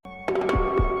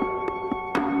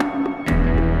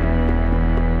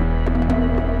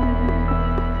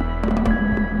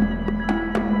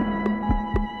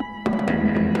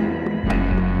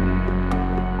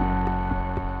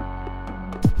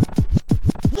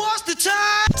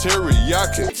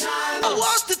Teriyaki. I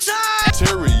lost the time.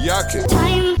 Teriyaki.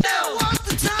 I lost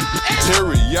the time.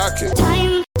 Teriyaki.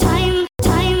 Time.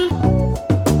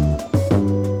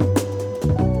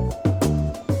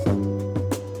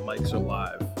 Mics are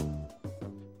live.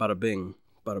 Bada bing,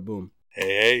 bada boom.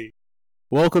 Hey.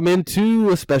 Welcome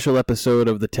into a special episode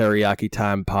of the Teriyaki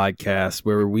Time podcast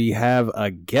where we have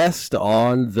a guest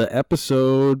on the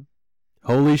episode.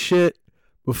 Holy shit.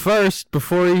 But first,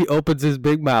 before he opens his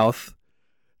big mouth,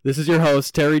 this is your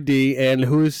host, Terry D, and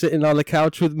who is sitting on the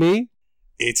couch with me?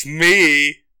 It's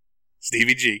me,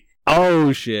 Stevie G.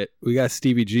 Oh shit. We got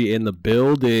Stevie G in the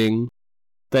building.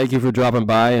 Thank you for dropping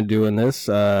by and doing this.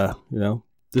 This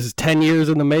is 10 years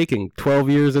in the making,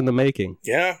 12 years in the making.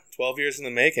 Yeah, 12 years in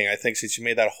the making, I think, since you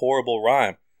made that horrible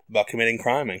rhyme about committing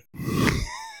criming.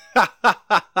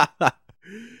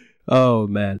 Oh,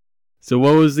 man. So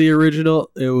what was the original?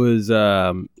 It was...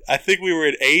 I think we were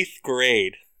in 8th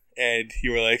grade, and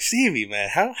you were like, Stevie, man,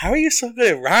 how are you so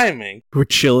good at rhyming? We're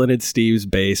chilling in Steve's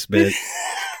basement,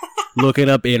 looking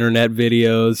up internet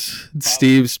videos.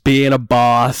 Steve's being a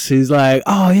boss. He's like,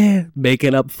 oh, yeah,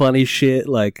 making up funny shit,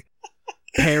 like...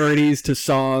 parodies to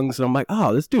songs, and I'm like,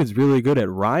 oh, this dude's really good at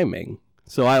rhyming.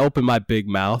 So I open my big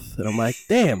mouth, and I'm like,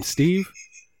 damn, Steve,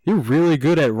 you're really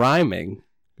good at rhyming.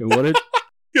 And what it?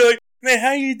 You're like, man,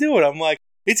 how you do it? I'm like,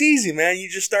 it's easy, man. You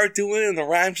just start doing it, and the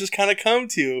rhymes just kind of come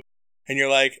to you. And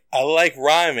you're like, I like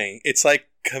rhyming. It's like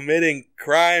committing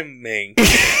criming.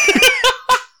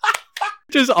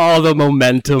 Just all the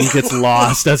momentum gets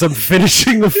lost as I'm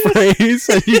finishing the phrase,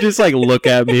 and you just like look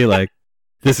at me like,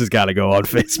 this has got to go on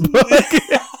Facebook.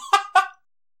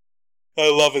 I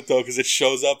love it, though, because it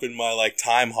shows up in my, like,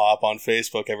 time hop on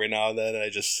Facebook every now and then, and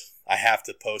I have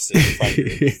to post it in front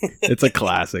of you. It's a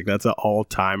classic. That's an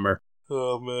all-timer.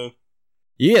 Oh, man.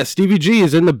 Yeah, Stevie G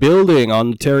is in the building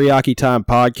on the Teriyaki Time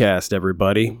podcast,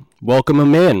 everybody. Welcome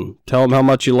him in. Tell him how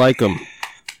much you like him,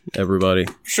 everybody.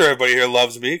 I'm sure everybody here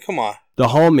loves me. Come on. The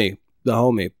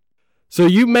homie. So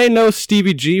you may know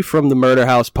Stevie G from the Murder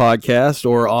House podcast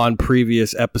or on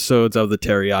previous episodes of the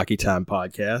Teriyaki Time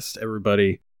podcast.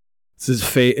 Everybody, it's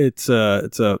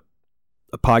a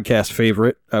podcast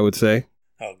favorite, I would say.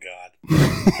 Oh, God.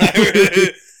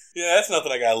 Yeah, that's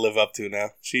nothing I gotta live up to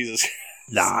now. Jesus.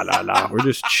 Nah. We're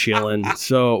just chilling.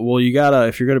 So, well,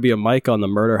 if you're going to be a mic on the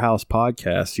Murder House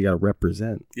podcast, you got to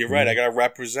represent. You're right. I gotta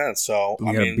represent, so, You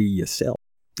got to be yourself.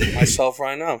 myself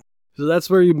right now. So that's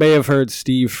where you may have heard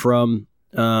Steve from.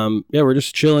 We're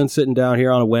just chilling, sitting down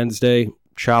here on a Wednesday,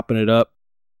 chopping it up.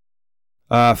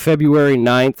 February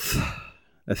 9th,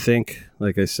 I think,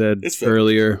 like I said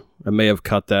earlier. I may have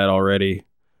cut that already.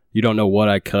 You don't know what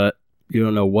I cut. You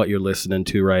don't know what you're listening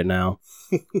to right now.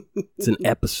 It's an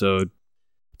episode.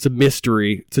 It's a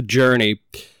mystery. It's a journey.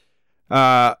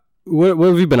 What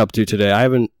have you been up to today?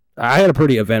 I had a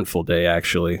pretty eventful day,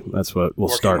 actually. That's what we'll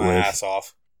start with. Working my ass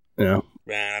off. Yeah.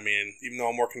 Man, I mean, even though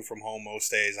I'm working from home most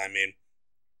days, I mean,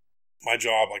 my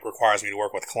job requires me to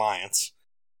work with clients.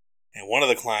 And one of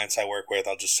the clients I work with,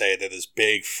 I'll just say they're this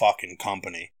big fucking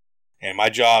company. And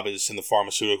my job is in the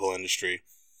pharmaceutical industry.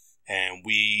 And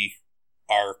we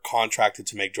are contracted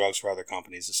to make drugs for other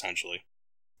companies, essentially.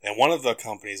 And one of the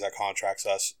companies that contracts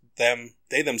us,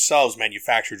 they themselves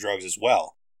manufacture drugs as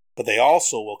well. But they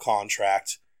also will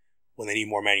contract when they need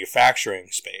more manufacturing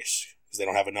space, because they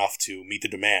don't have enough to meet the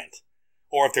demand.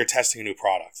 Or if they're testing a new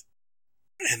product.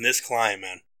 And this client,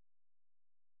 man,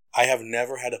 I have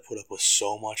never had to put up with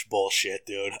so much bullshit,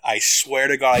 dude. I swear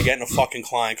to God, I get in a fucking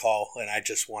client call, and I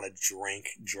just want to drink,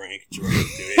 dude.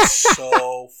 It's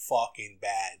so fucking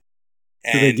bad.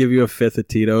 And, do they give you a fifth of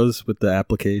Tito's with the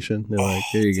application? They're like,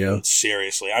 here you go.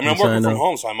 Seriously. I mean, I'm working from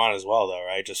home, so I might as well, though,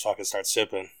 right? Just fucking start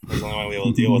sipping. That's the only way I'll be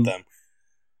able to deal with them.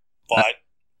 But,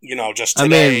 just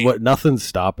today... I mean, nothing's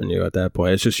stopping you at that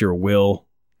point. It's just your will.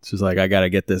 It's just like, I got to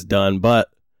get this done. But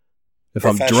if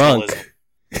I'm drunk...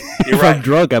 If I'm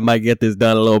drunk, I might get this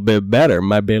done a little bit better.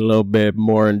 Might be a little bit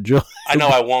more enjoyable. I know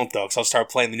I won't, though, because I'll start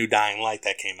playing the new Dying Light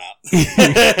that came out.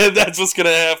 That's what's going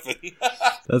to happen.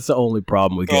 That's the only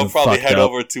problem with getting I'll probably fucked head up.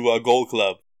 over to Gold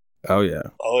Club. Oh, yeah.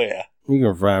 You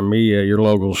can find me at your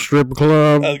local strip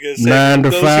club, I was gonna say, 9 to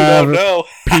those 5, who don't know.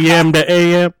 p.m. to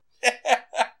a.m.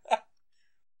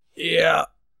 Yeah.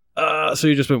 So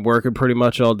you've just been working pretty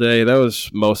much all day. That was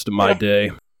most of my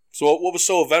day. So what was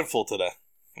so eventful today?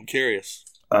 I'm curious.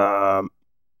 I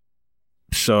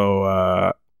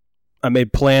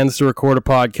made plans to record a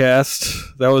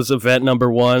podcast. That was event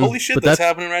number 1. Holy shit, that's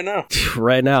happening right now.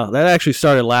 Right now. That actually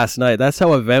started last night. That's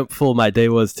how eventful my day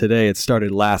was today. It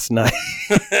started last night.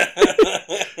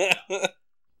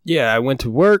 Yeah, I went to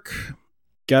work,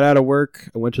 got out of work,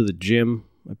 I went to the gym,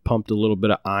 I pumped a little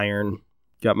bit of iron,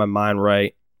 got my mind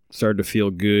right, Started to feel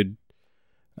good.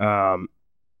 I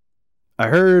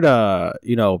heard,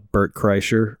 Bert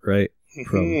Kreischer, right?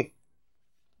 From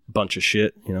Bunch of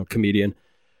Shit, comedian.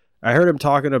 I heard him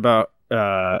talking about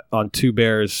on Two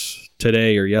Bears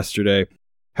today or yesterday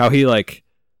how he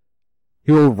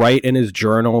will write in his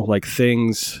journal like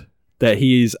things that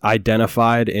he's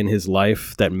identified in his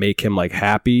life that make him like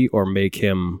happy or make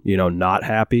him, not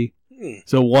happy.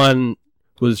 So one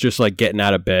was just like getting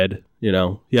out of bed,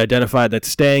 He identified that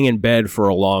staying in bed for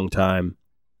a long time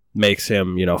makes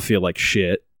him, feel like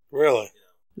shit. Really?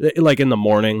 Like in the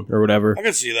morning or whatever. I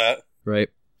can see that. Right?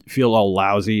 Feel all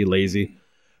lousy, lazy.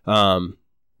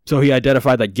 So he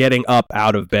identified that getting up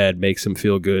out of bed makes him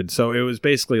feel good. So it was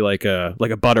basically like a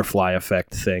butterfly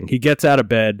effect thing. He gets out of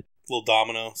bed. Little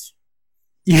Dominoes.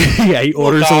 Yeah, he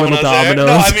orders a little Dominoes.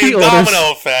 No, I mean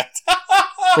domino effect.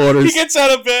 He gets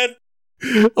out of bed,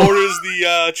 orders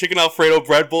the chicken Alfredo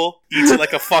bread bowl, eats it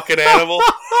like a fucking animal.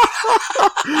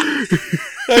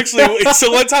 Actually,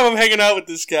 so one time I'm hanging out with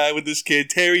this kid,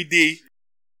 Terry D.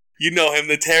 You know him,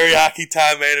 the teriyaki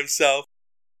Thai man himself.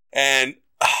 And,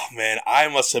 oh man, I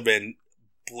must have been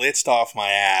blitzed off my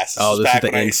ass. This was back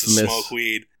when I used to smoke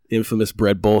weed. Infamous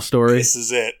bread bowl story. This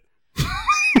is it.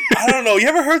 I don't know. You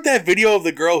ever heard that video of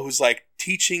the girl who's like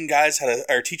teaching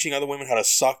other women how to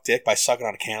suck dick by sucking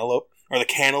on a cantaloupe? Or the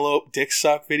cantaloupe dick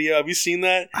suck video? Have you seen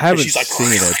that? I haven't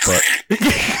seen it, but...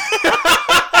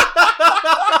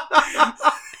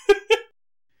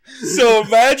 So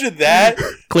imagine that,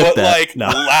 Clip but that.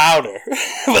 Louder.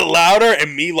 But louder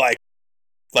and me like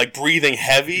breathing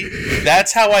heavy.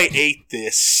 That's how I ate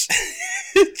this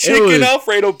chicken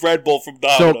Alfredo bread bowl from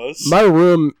Domino's. So my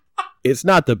room, it's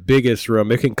not the biggest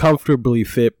room. It can comfortably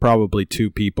fit probably 2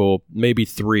 people, maybe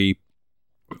 3,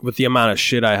 with the amount of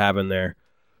shit I have in there.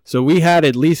 So we had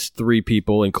at least 3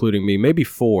 people, including me, maybe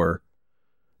 4.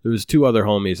 There was 2 other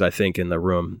homies, I think, in the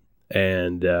room.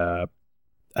 And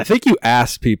I think you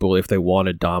asked people if they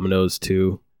wanted Domino's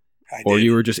too. Or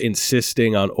you were just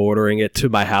insisting on ordering it to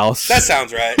my house. That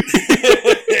sounds right.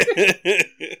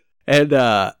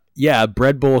 And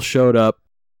bread bowl showed up,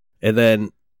 and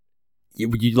then you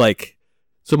like,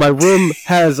 so my room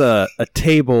has a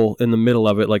table in the middle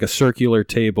of it, like a circular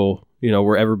table,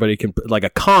 where everybody can, like a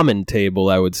common table,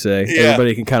 I would say. Yeah.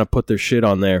 Everybody can kind of put their shit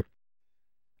on there.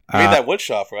 You made that wood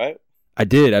shop, right? I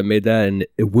did. I made that in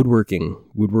Woodworking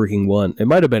 1. It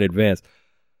might have been advanced.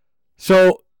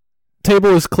 So,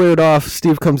 table is cleared off.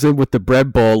 Steve comes in with the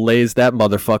bread bowl, lays that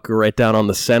motherfucker right down on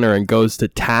the center, and goes to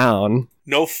town.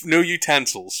 No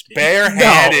utensils.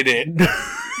 Bare-handed it.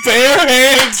 Bare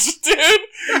hands, dude.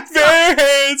 Bare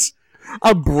hands.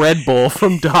 A bread bowl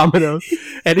from Domino's.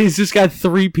 And he's just got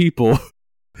 3 people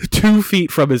 2 feet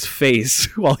from his face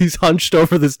while he's hunched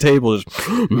over this table. Just...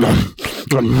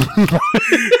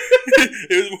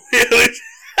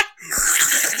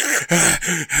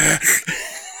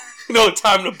 No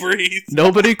time to breathe.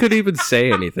 Nobody could even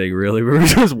say anything, really. We were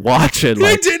just watching.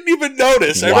 I didn't even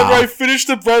notice. Wow. I remember I finished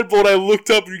the bread bowl and I looked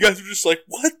up and you guys were just like,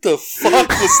 what the fuck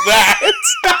was that?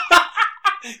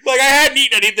 Like, I hadn't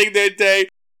eaten anything that day.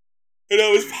 And I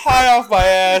was high off my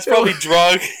ass, probably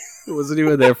drunk. It wasn't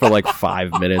even there for like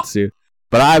 5 minutes, dude.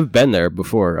 But I've been there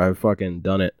before. I've fucking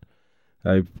done it.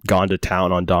 I've gone to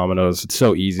town on Domino's. It's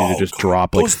so easy to just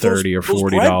drop like $30 or $40.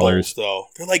 Bread bowls, though,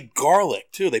 they're like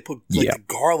garlic too. They put the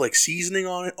garlic seasoning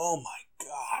on it. Oh my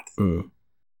god!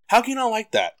 How can you not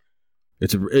like that?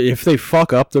 It's if they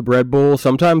fuck up the bread bowl,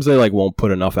 sometimes they like won't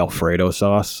put enough Alfredo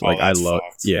sauce. Like I love,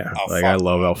 I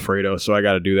love Alfredo, so I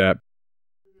got to do that.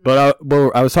 But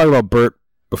I was talking about Bert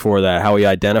before that, how he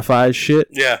identifies shit.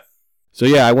 Yeah. So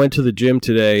yeah, I went to the gym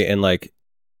today and like.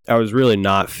 I was really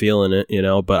not feeling it,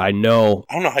 but I know...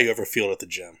 I don't know how you ever feel at the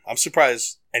gym. I'm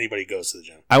surprised anybody goes to the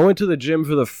gym. I went to the gym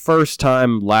for the first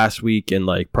time last week in,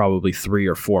 like, probably 3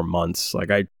 or 4 months.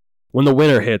 Like, when the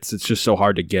winter hits, it's just so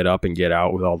hard to get up and get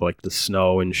out with all, like, the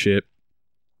snow and shit.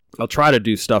 I'll try to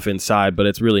do stuff inside, but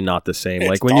it's really not the same. It's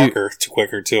like when darker,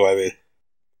 quicker, too, I mean.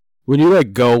 When you,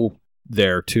 like, go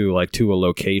there, too, like, to a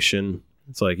location,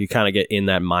 it's like you kind of get in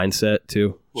that mindset,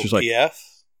 too. It's just like... PF?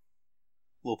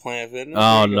 Little Planet Fitness?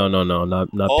 Oh, no, not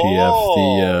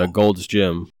PF. The Gold's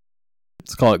Gym.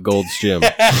 Let's call it Gold's Gym.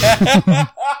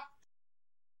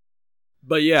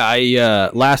 But yeah,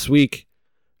 I last week,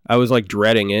 I was like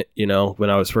dreading it, when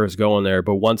I was first going there.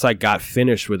 But once I got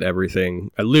finished with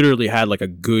everything, I literally had like a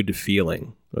good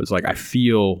feeling. It was like, I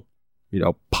feel,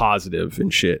 positive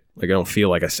and shit. Like I don't feel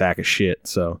like a sack of shit,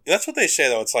 so. That's what they say,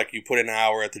 though. It's like you put an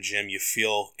hour at the gym, you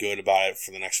feel good about it for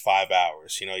the next 5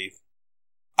 hours.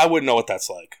 I wouldn't know what that's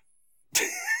like.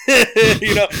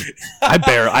 I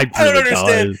don't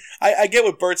understand. I get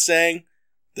what Bert's saying.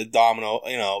 The domino,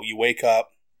 you wake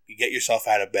up, you get yourself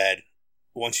out of bed.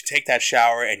 Once you take that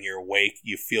shower and you're awake,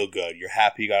 you feel good. You're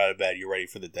happy you got out of bed. You're ready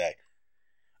for the day.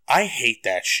 I hate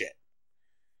that shit.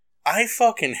 I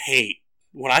fucking hate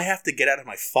when I have to get out of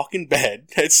my fucking bed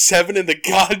at 7 in the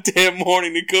goddamn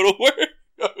morning to go to work.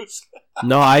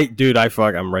 No,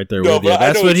 I'm right there with you.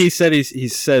 That's what he said. He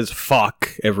says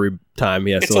fuck every time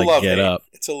he has to like get up.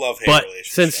 It's a love-hate but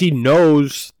relationship. Since he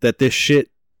knows that this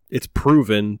shit, it's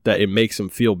proven that it makes him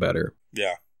feel better.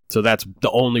 Yeah. So that's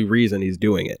the only reason he's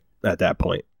doing it at that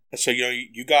point. So,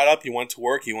 you got up, you went to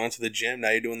work, you went to the gym,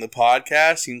 now you're doing the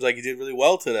podcast. Seems like you did really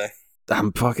well today.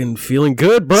 I'm fucking feeling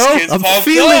good, bro. I'm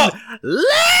feeling lit.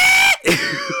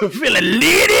 I'm feeling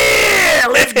litty.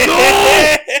 Let's go.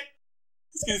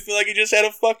 It's gonna feel like you just had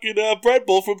a fucking bread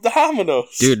bowl from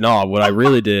Domino's. Dude, no, what I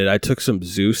really did, I took some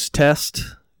Zeus test.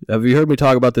 Have you heard me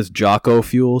talk about this Jocko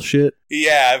Fuel shit?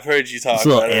 Yeah, I've heard you talk this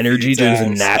about little it. energy drink, a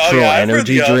natural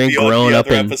energy drink growing up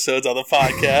in episodes on the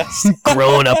podcast.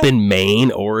 growing up in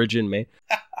Maine, Origin, Maine.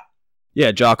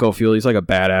 Yeah, Jocko Fuel, he's like a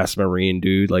badass Marine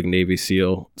dude, like Navy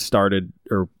SEAL. Started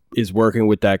or is working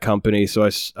with that company. So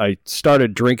I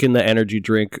started drinking the energy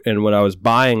drink, and when I was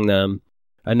buying them,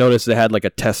 I noticed they had like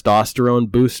a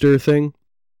testosterone booster thing,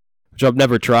 which I've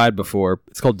never tried before.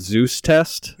 It's called Zeus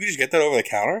Test. You just get that over the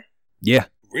counter? Yeah.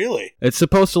 Really? It's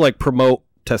supposed to like promote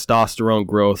testosterone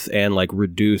growth and like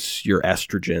reduce your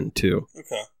estrogen too.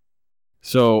 Okay.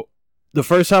 So the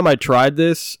first time I tried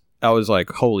this, I was like,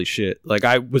 holy shit. Like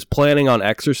I was planning on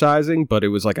exercising, but it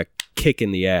was like a kick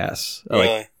in the ass. I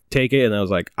like take it and I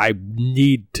was like, I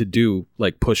need to do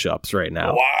like push-ups right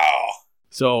now. Wow.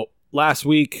 So last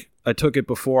week I took it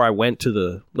before I went to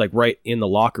the like right in the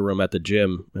locker room at the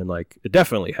gym, and like it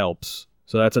definitely helps.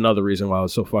 So that's another reason why I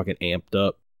was so fucking amped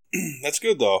up. That's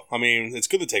good, though. I mean, it's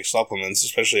good to take supplements,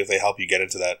 especially if they help you get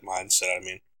into that mindset. I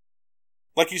mean,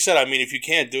 like you said, I mean, if you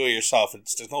can't do it yourself,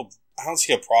 I don't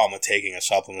see a problem with taking a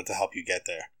supplement to help you get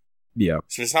there. Yeah.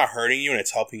 So if it's not hurting you and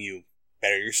it's helping you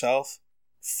better yourself,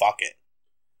 fuck it.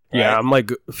 Right? Yeah, I'm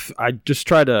like, I just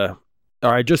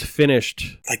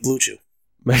finished. Like Blue Chew.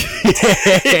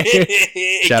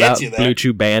 Shout out Blue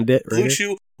Chew Bandit. Blue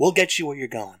Chew, we'll get you where you're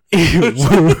going.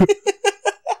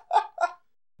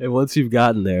 And once you've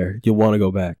gotten there, you'll want to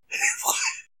go back.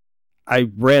 I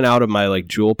ran out of my like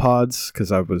Juul pods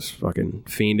because I was fucking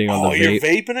fiending on the vape. Oh, you're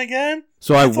vaping again?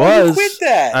 So I was. Quit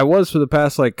that. I was for the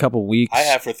past like couple weeks. I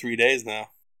have for 3 days now.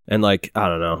 And like I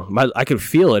don't know, I could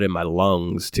feel it in my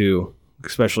lungs too,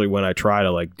 especially when I try to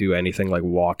like do anything like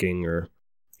walking or.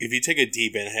 If you take a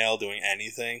deep inhale doing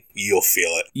anything, you'll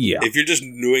feel it. Yeah. If you're just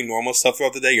doing normal stuff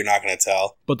throughout the day, you're not going to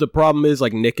tell. But the problem is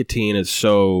like nicotine is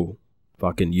so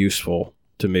fucking useful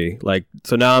to me. Like,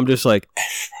 so now I'm just like...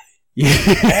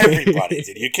 Everybody,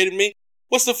 dude. You kidding me?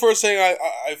 What's the first thing I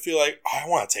feel like, I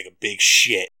want to take a big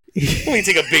shit. Let me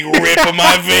take a big rip of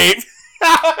my vape.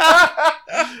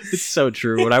 It's so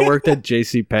true. When I worked at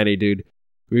JCPenney, dude,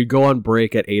 we'd go on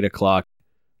break at 8 o'clock,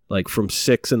 like from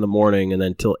 6 in the morning and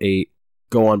then till 8,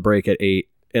 go on break at 8.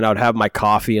 And I would have my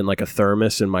coffee in like a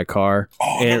thermos in my car.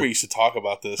 Oh, I remember you used to talk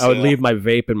about this. I would leave my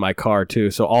vape in my car too.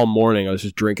 So all morning I was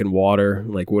just drinking water,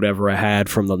 like whatever I had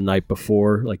from the night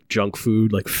before, like junk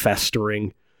food, like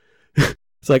festering.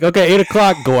 It's like, okay, 8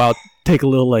 o'clock, go out, take a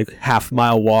little like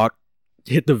half-mile walk,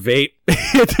 hit the vape,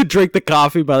 to drink the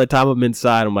coffee. By the time I'm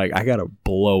inside, I'm like, I gotta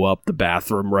blow up the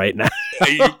bathroom right now.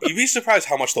 You'd be surprised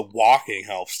how much the walking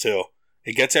helps too.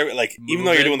 It gets even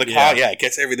though you're doing the coffee, it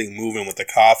gets everything moving with the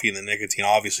coffee and the nicotine.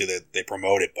 Obviously, they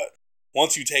promote it, but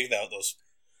once you take those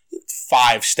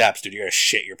 5 steps, dude, you're gonna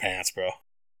shit your pants, bro.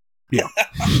 Yeah.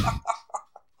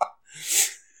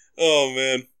 Oh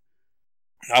man.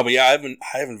 No, but yeah,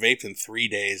 I haven't vaped in 3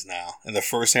 days now, and the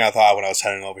first thing I thought when I was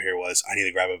heading over here was I need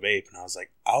to grab a vape, and I was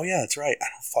like, oh yeah, that's right, I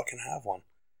don't fucking have one.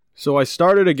 So I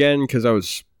started again because I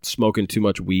was smoking too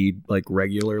much weed like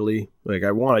regularly. Like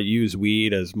I want to use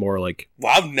weed as more like.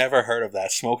 Well, I've never heard of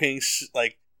that, smoking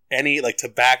like any like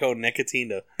tobacco nicotine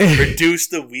to reduce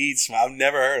the weed smell. I've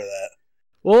never heard of that.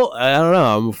 Well, I don't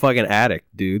know. I'm a fucking addict,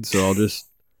 dude. So I'll just.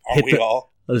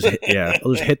 I'll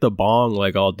just hit the bong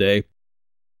like all day.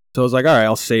 So I was like, all right,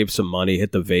 I'll save some money,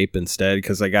 hit the vape instead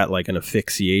because I got like an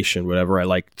asphyxiation, whatever. I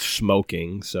like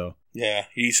smoking, so. Yeah,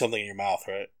 you eat something in your mouth,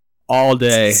 right? All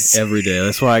day, every day.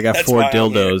 That's why I got 4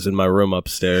 dildos in my room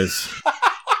upstairs.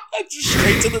 Just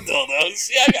straight to the dildos.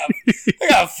 Yeah, I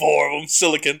got 4 of them,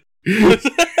 silicon.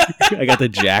 I got the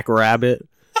jackrabbit.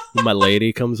 When my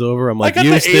lady comes over, I'm like,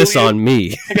 use this on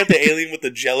me. I got the alien with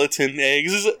the gelatin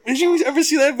eggs. Did you ever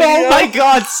see that video? Oh my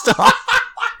god, stop.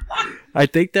 I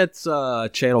think that's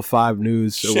Channel 5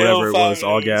 News or whatever it was.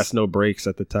 All gas, no brakes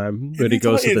at the time. But he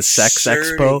goes to the sex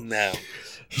expo. Now.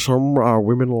 Some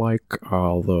women like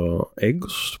the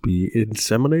eggs to be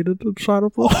inseminated inside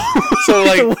of them. So,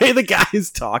 like, the way the guy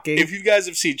is talking. If you guys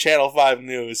have seen Channel 5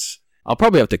 News, I'll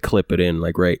probably have to clip it in,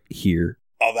 like, right here.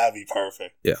 oh, that'd be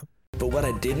perfect. Yeah. But what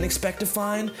I didn't expect to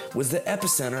find was the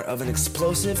epicenter of an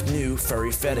explosive new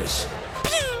furry fetish.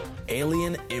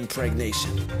 Alien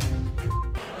impregnation.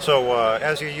 So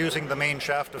as you're using the main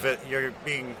shaft of it, you're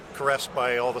being caressed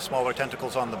by all the smaller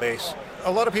tentacles on the base.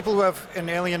 A lot of people who have an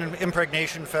alien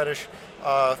impregnation fetish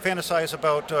fantasize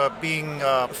about being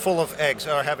full of eggs,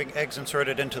 or having eggs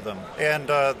inserted into them. And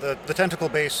the tentacle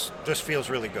base just feels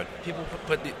really good. People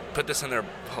put this in their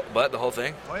butt, the whole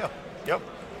thing? Oh yeah, yep.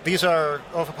 These are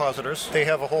ovipositors. They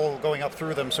have a hole going up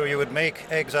through them, so you would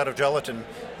make eggs out of gelatin,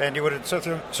 and you would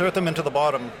insert them into the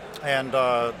bottom, and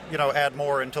add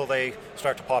more until they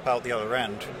start to pop out the other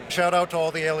end. Shout out to all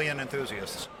the alien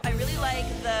enthusiasts. I really like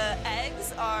the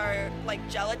eggs are like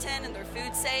gelatin and they're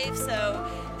food safe, so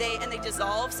they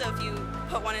dissolve. So if you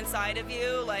put one inside of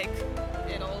you, like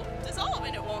it'll dissolve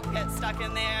and it won't get stuck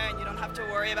in there, and you don't have to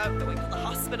worry about going to the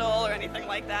hospital or anything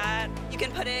like that. You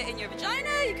can put it in your vagina,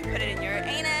 you can put it in your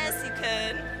anus, you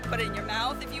can put it in your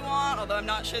mouth if you want, although I'm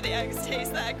not sure the eggs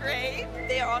taste that great.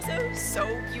 They are also so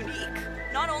unique.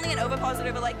 Not only an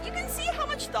ovipositor, but like you can see how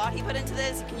much thought he put into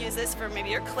this. You can use this for maybe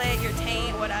your clit, your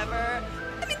taint, whatever.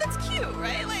 I mean, that's cute,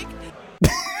 right? Like.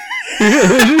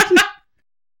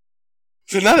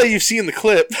 So now that you've seen the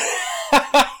clip,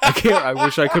 I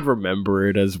wish I could remember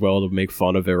it as well to make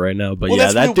fun of it right now. But well,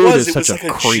 yeah, that dude is such a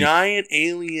creep. Giant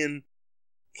alien,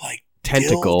 like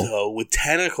tentacle dildo with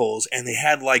tentacles, and they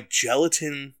had like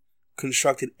gelatin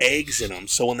constructed eggs in them.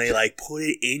 So when they like put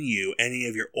it in you, any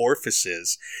of your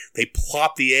orifices, they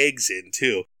plop the eggs in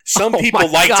too. Some people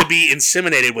like to be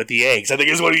inseminated with the eggs, I think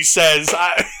is what he says.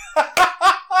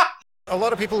 A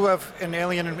lot of people who have an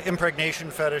alien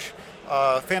impregnation fetish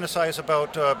fantasize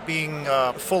about being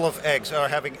full of eggs, or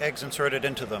having eggs inserted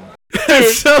into them.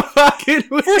 That's so fucking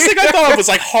weird. First thing I thought of was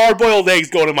like hard-boiled eggs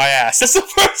going in my ass. That's the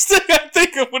first thing I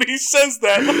think of when he says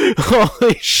that.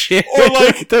 Holy shit. Or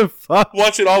like, what the fuck?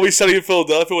 watching Always Sunny in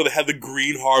Philadelphia where they had the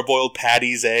green hard-boiled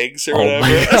Patty's eggs or whatever.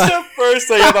 My That's the first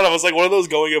thing I thought of. Was like one of those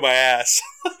going in my ass.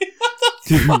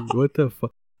 Dude, what the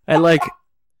fuck? And like,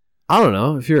 I don't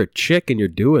know, if you're a chick and you're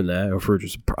doing that, or if you're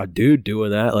just a dude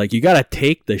doing that, like, you gotta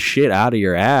take the shit out of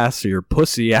your ass or your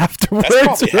pussy afterwards.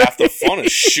 That's probably right? half the fun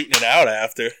is shooting it out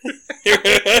after.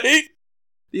 Right?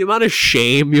 The amount of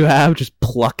shame you have just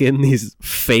plucking these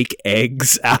fake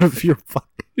eggs out of your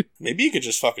fucking... Maybe you could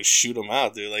just fucking shoot them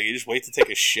out, dude. Like, you just wait to take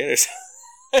a shit or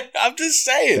something. I'm just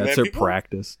saying, That's man. their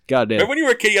practice. Goddamn. Remember when you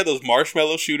were a kid, you had those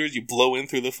marshmallow shooters? You blow in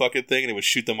through the fucking thing and it would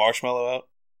shoot the marshmallow out?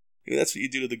 Maybe that's what you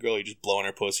do to the girl. You just blow in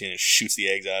her pussy and it shoots the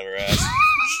eggs out of her ass.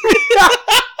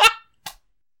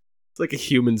 It's like a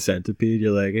human centipede.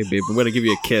 You're like, hey, babe, I'm going to give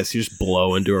you a kiss. You just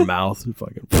blow into her mouth and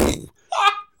fucking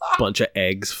bunch of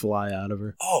eggs fly out of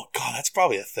her. Oh, God, that's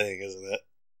probably a thing, isn't it?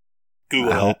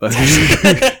 Google I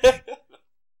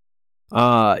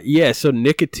that. Yeah, so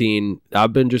nicotine,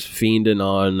 I've been just fiending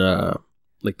on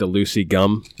like the Lucy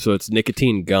gum. So it's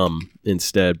nicotine gum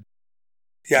instead.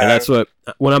 Yeah, And that's what,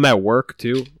 when I'm at work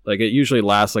too, like it usually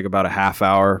lasts like about a half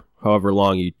hour, however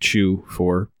long you chew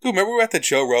for. Dude, remember we were at the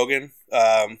Joe Rogan,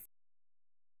 the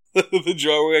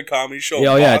Joe Rogan comedy show?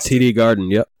 Oh in yeah, Boston? TD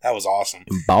Garden, yep. That was awesome.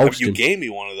 In Boston. You gave me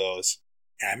one of those.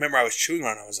 And I remember I was chewing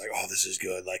on it. I was like, oh, this is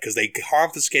good. Like, because they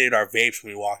confiscated our vapes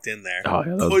when we walked in there. Oh,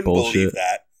 yeah, that was Couldn't bullshit. believe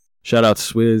that. Shout out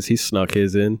Swizz, he snuck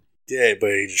his in. Yeah, but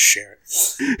he just shared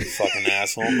it. Fucking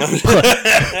asshole.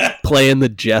 Playing the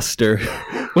jester.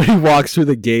 When he walks through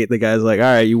the gate, the guy's like, all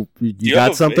right, you you got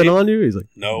have a something vape? on you? He's like,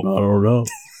 No. I don't know.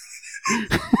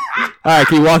 All right,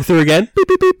 can you walk through again? Beep,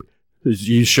 beep, beep.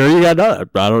 You sure you got none?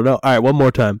 I don't know. All right, one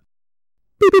more time.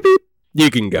 Beep, beep, beep.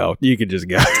 You can go. You can just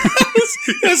go.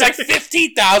 There's like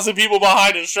 15,000 people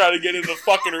behind us trying to get in the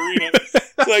fucking arena.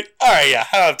 It's like, all right, yeah,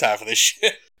 I don't have time for this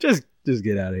shit. Just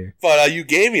get out of here. But you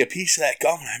gave me a piece of that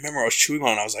gum, and I remember I was chewing on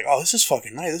it, and I was like, oh, this is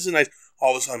fucking nice. This is nice. All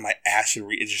of a sudden, my acid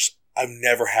it's just, I've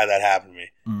never had that happen to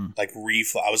me. Like,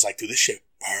 I was like, dude, this shit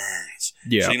burns.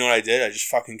 Yeah. So you know what I did? I just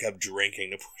fucking kept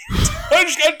drinking. I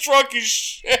just got drunk as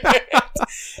shit.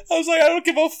 I was like, I don't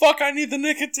give a fuck. I need the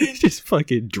nicotine. Just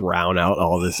fucking drown out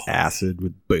all this acid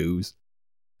with booze.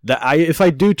 If I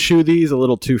do chew these a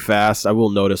little too fast, I will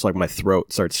notice like my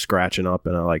throat starts scratching up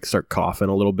and I like start coughing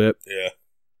a little bit. Yeah.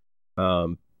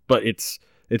 But it's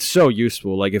so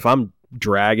useful. Like if I'm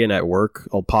dragging at work,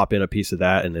 I'll pop in a piece of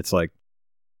that, and it's like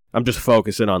I'm just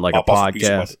focusing on like a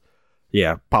podcast.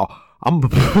 Yeah, I'm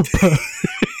pop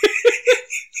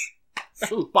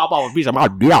off a piece of my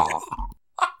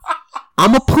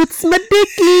I'ma put my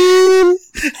dick in.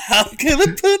 I'm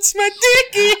gonna put my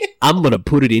dick in. I'm gonna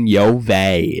put it in your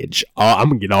vag. Oh, I'm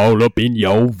gonna get all up in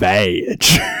your vag.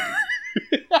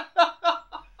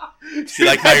 You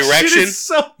like my erection?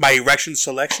 My erection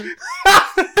selection?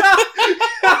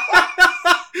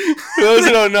 For those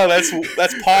who don't know, that's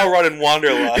Paul Rudd and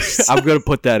Wanderlust. I'm gonna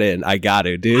put that in. I got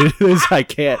it, dude. I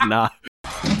can't not.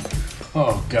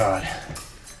 Oh, God.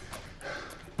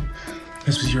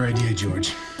 This was your idea,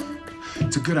 George.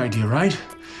 It's a good idea, right?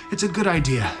 It's a good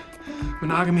idea.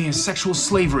 Monogamy is sexual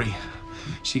slavery.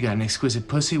 She got an exquisite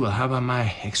pussy. Well, how about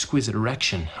my exquisite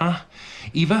erection, huh?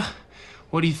 Eva,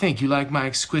 what do you think? You like my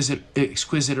exquisite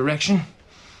erection?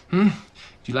 Do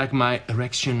you like my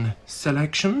erection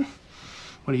selection?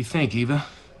 What do you think, Eva?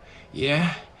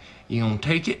 Yeah? You gonna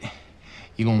take it?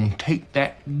 You gonna take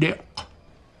that dick?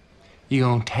 You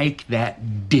gonna take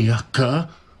that dick, huh?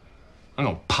 I'm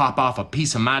gonna pop off a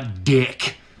piece of my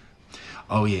dick.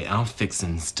 Oh yeah, I'm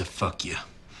fixin' to fuck you.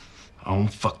 I'm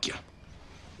gonna fuck you.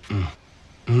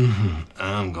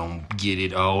 I'm gonna get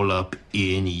it all up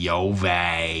in your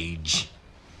vag.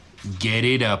 Get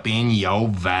it up in your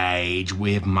vag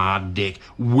with my dick.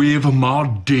 With my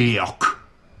dick.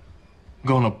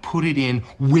 Gonna put it in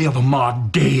with my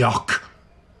dick.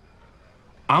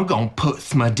 I'm gonna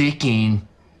put my dick in.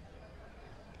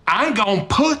 I'm gonna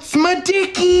put my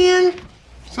dick in.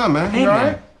 What's up, man? Hey, You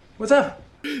alright? What's up?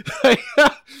 You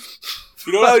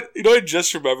know what I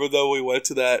just remember though? We went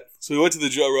to the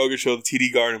Joe Rogan show, the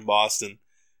TD Garden in Boston,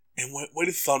 and went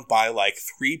to Thump buy like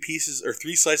 3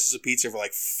 slices of pizza for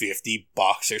like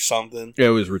 $50 or something. It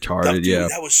was retarded, yeah.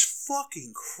 That was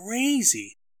fucking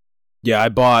crazy. Yeah, I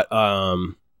bought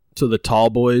so the tall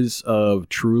boys of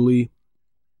Truly,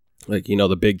 like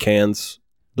the big cans.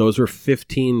 Those were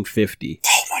 $15.50.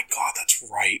 Oh my god, that's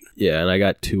right. Yeah, and I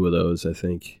got 2 of those, I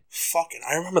think.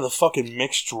 I remember the fucking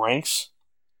mixed drinks.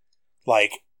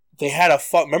 Like they had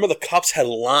remember the cups had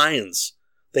lines.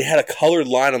 They had a colored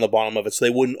line on the bottom of it so they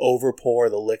wouldn't overpour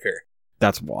the liquor.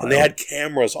 That's wild. And they had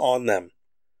cameras on them.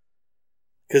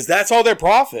 Because that's all their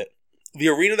profit. The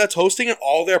arena that's hosting it,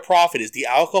 all their profit is the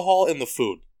alcohol and the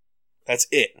food. That's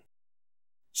it.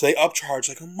 So they upcharge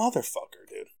like a motherfucker,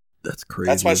 dude. That's crazy.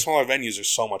 That's why smaller venues are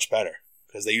so much better.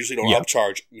 Because they usually don't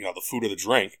upcharge, the food or the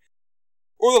drink.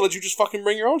 Or they'll let you just fucking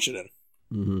bring your own shit in.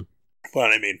 Mm-hmm.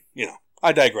 But I mean,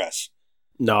 I digress.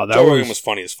 No, Joe Rogan was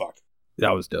funny as fuck.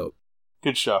 That was dope.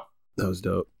 Good show. That was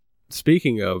dope.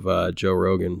 Speaking of Joe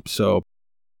Rogan, so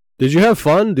did you have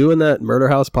fun doing that Murder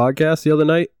House podcast the other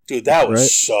night? Dude, that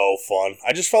was so fun.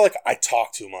 I just felt like I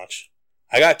talked too much.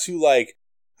 I got too I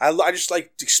just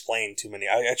explained too many.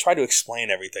 I tried to explain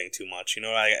everything too much.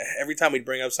 Every time we'd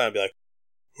bring up something, I'd be like,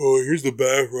 "Oh, here's the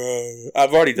background."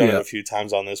 I've already done it a few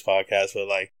times on this podcast, but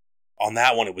on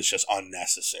that one, it was just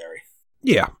unnecessary.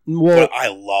 Yeah, well, but I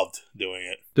loved doing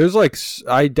it. There's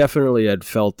I definitely had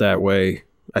felt that way.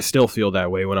 I still feel that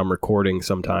way when I'm recording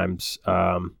sometimes.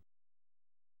 Yeah,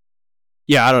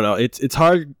 I don't know. It's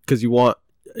hard because you want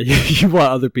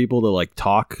other people to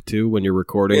talk too when you're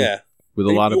recording. Yeah, with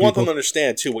a lot of people. You want them to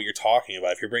understand too what you're talking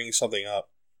about if you're bringing something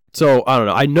up. So I don't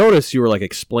know. I noticed you were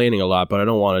explaining a lot, but I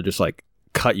don't want to just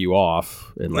cut you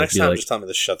off and next time just tell me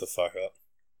to shut the fuck up.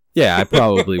 Yeah, I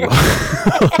probably will.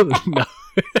 No.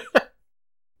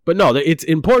 But no, it's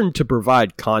important to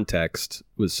provide context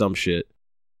with some shit,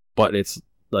 but it's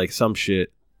some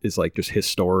shit is just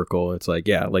historical. It's like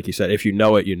you said, if you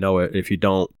know it, you know it. If you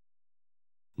don't,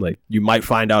 you might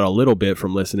find out a little bit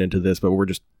from listening to this, but we're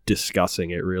just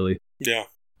discussing it really. Yeah.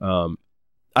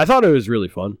 I thought it was really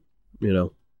fun,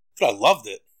 But I loved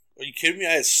it. Are you kidding me?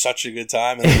 I had such a good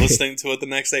time, and listening to it the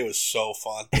next day was so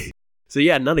fun. So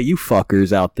yeah, none of you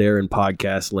fuckers out there in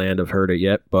podcast land have heard it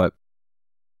yet, but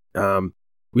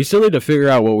we still need to figure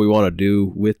out what we want to do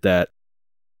with that.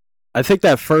 I think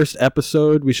that first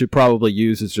episode we should probably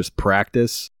use as just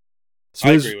practice.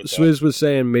 I agree with that. Swizz was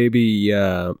saying maybe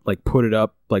put it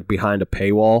up behind a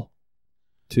paywall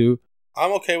too.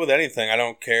 I'm okay with anything. I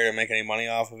don't care to make any money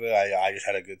off of it. I just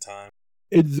had a good time.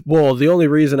 The only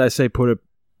reason I say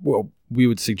we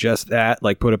would suggest that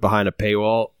put it behind a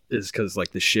paywall is because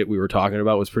the shit we were talking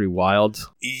about was pretty wild.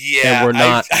 Yeah, and we're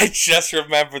not. I just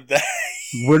remembered that.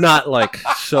 We're not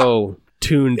so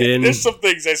tuned in. There's some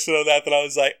things I saw that I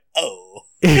was like, oh.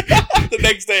 The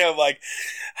next day I'm like,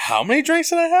 how many drinks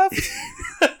did I have?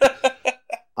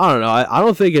 I don't know. I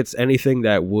don't think it's anything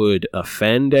that would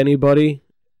offend anybody.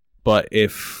 But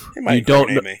if you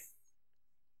don't know, me.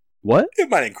 What? It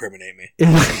might incriminate me.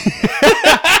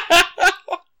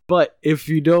 But if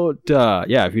you don't,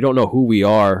 if you don't know who we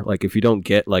are, if you don't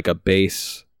get a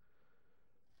base,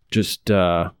 just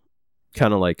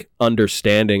kind of like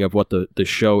understanding of what the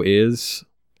show is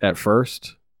at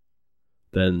first,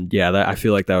 then I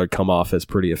feel like that would come off as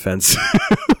pretty offensive.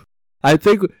 I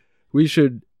think we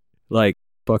should like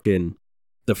fucking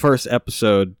the first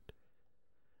episode.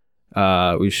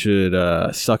 We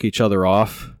should suck each other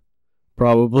off,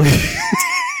 probably.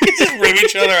 Just rip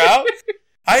each other out.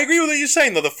 I agree with what you're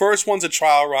saying, though. The first one's a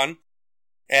trial run,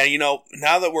 and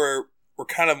now that we're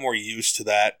kind of more used to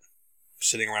that,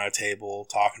 sitting around a table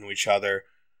talking to each other.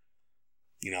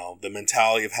 The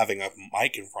mentality of having a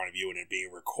mic in front of you and it being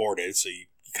recorded, so you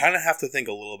kind of have to think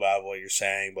a little about what you're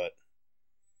saying, but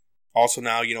also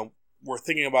now, we're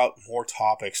thinking about more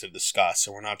topics to discuss,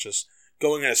 and we're not just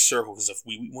going in a circle, because if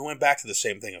we went back to the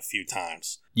same thing a few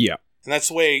times. Yeah. And that's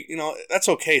the way, that's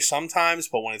okay sometimes,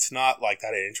 but when it's not like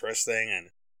that interesting,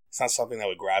 and it's not something that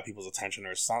would grab people's attention,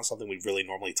 or it's not something we really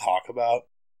normally talk about,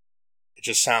 it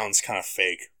just sounds kind of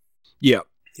fake. Yeah.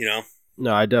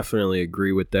 No, I definitely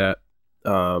agree with that.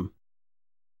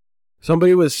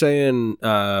 Somebody was saying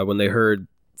when they heard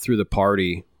through the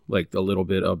party, like a little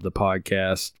bit of the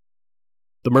podcast,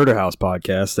 the Murder House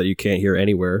podcast that you can't hear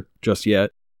anywhere just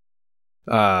yet,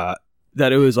 that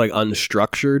it was like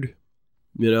unstructured,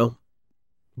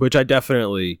 which I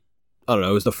don't know.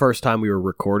 It was the first time we were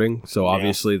recording, so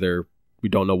obviously we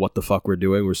don't know what the fuck we're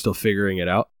doing. We're still figuring it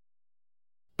out.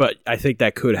 But I think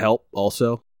that could help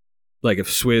also. Like if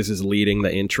Swizz is leading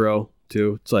the intro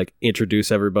too, it's like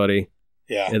introduce everybody.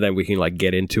 Yeah. And then we can like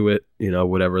get into it,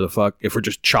 whatever the fuck. If we're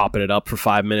just chopping it up for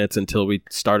 5 minutes until we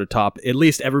start a top, at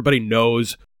least everybody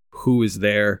knows who is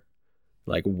there,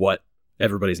 like what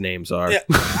everybody's names are. Yeah.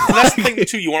 And that's the thing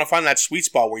too. You want to find that sweet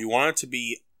spot where you want it to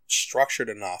be structured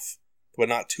enough, but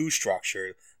not too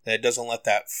structured, that it doesn't let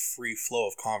that free flow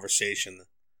of conversation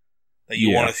that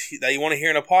you want to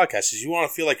hear in a podcast. Is you want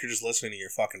to feel like you're just listening to your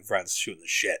fucking friends shooting the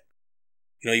shit.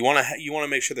 You want to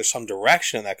make sure there's some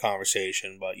direction in that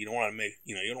conversation, but you don't want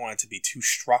it to be too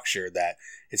structured that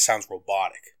it sounds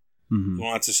robotic. Mm-hmm. You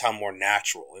want it to sound more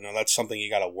natural. That's something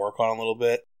you got to work on a little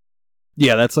bit.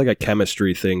 Yeah, that's like a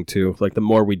chemistry thing too. Like the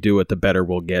more we do it, the better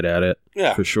we'll get at it.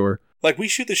 Yeah, for sure. Like we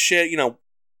shoot the shit.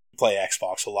 Play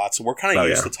Xbox a lot, so we're kind of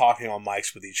used to talking on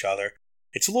mics with each other.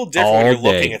 It's a little different when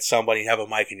you're looking at somebody and have a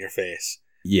mic in your face.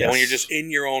 Yes. And when you're just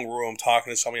in your own room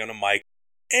talking to somebody on a mic.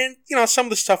 And, some of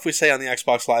the stuff we say on the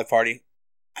Xbox Live Party,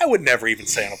 I would never even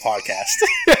say on a podcast.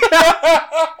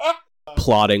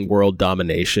 Plotting world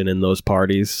domination in those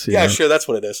parties. Yeah, sure, that's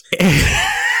what it is.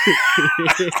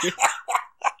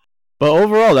 But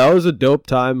overall, that was a dope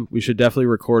time. We should definitely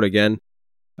record again.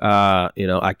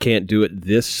 I can't do it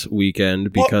this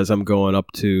weekend because I'm going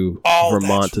up to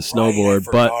Vermont to snowboard.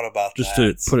 But just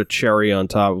to put a cherry on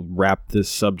top, wrap this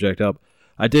subject up,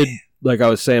 I did, like I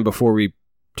was saying before we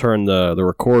turn the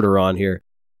recorder on here,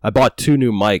 I bought 2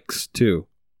 new mics too.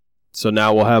 So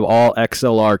now we'll have all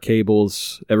XLR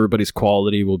cables. Everybody's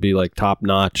quality will be like top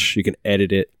notch. You can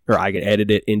edit it, or I can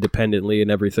edit it independently and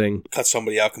everything. Cut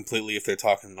somebody out completely if they're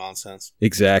talking nonsense.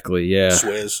 Exactly, yeah.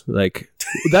 Swizz. Like,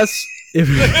 that's...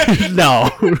 no.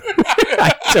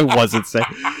 I wasn't saying...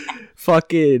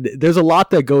 Fucking... There's a lot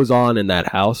that goes on in that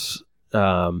house.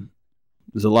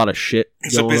 There's a lot of shit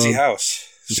It's a busy house.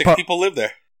 6 people live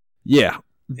there. Yeah.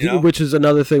 Which is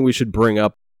another thing we should bring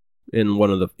up in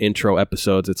one of the intro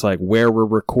episodes. It's like where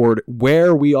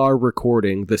we are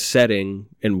recording, the setting,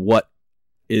 and what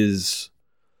is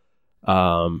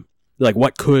like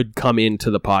what could come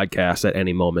into the podcast at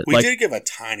any moment. We did give a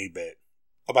tiny bit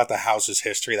about the house's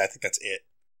history. I think that's it.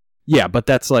 Yeah, but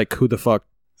that's like who the fuck.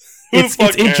 It's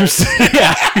interesting.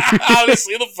 Yeah.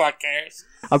 Honestly, who the fuck cares?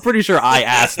 I'm pretty sure I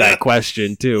asked that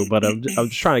question too, but I'm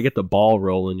just trying to get the ball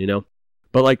rolling,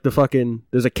 But like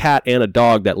there's a cat and a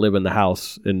dog that live in the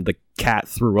house, and the cat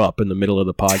threw up in the middle of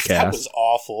the podcast. That was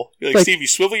awful. You're like, Stevie,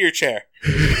 swivel your chair.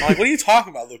 I'm like, what are you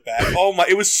talking about? Look back. Oh my!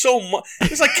 It was so much. It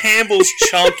was like Campbell's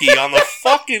Chunky on the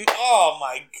fucking. Oh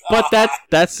my god! But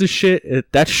that's the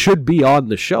shit. That should be on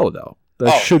the show, though.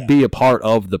 That should be a part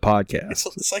of the podcast.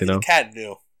 It's like the cat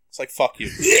knew. It's like fuck you.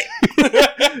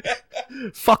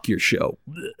 Fuck your show.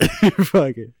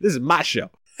 This is my show.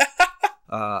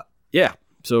 Yeah.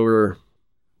 So we're.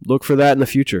 Look for that in the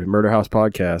future. Murder House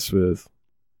Podcast with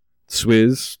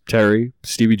Swizz, Terry,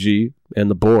 Stevie G, and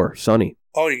the boar, Sonny.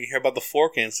 Oh, you can hear about the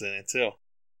fork incident, too.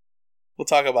 We'll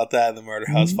talk about that in the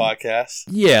Murder House Podcast.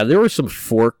 Yeah, there were some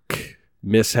fork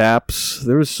mishaps.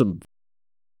 There was some...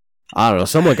 I don't know.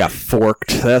 Someone got forked.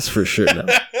 That's for sure. No.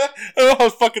 I don't know how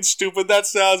fucking stupid that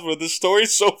sounds, but the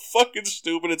story's so fucking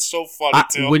stupid. It's so funny,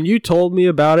 too. When you told me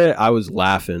about it, I was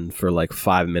laughing for like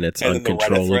 5 minutes and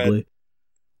uncontrollably.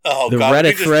 Oh, the God,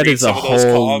 Reddit thread is a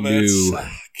whole new... God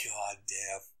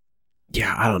damn.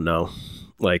 Yeah, I don't know.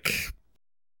 Like,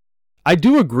 I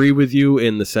do agree with you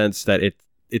in the sense that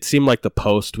it seemed like the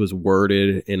post was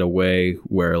worded in a way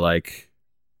where like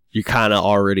you're kind of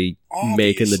already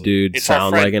making the dude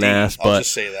sound like an ass. I'll but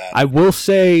just say that. I will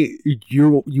say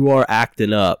you are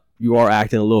acting up. You are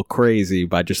acting a little crazy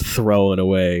by just throwing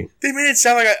away. They made it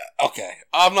sound like okay.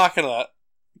 I'm not gonna.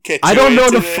 I don't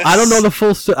know the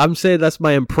full. I'm saying that's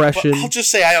my impression. But I'll just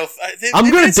say I'm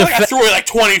gonna. I threw away like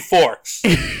 20 forks.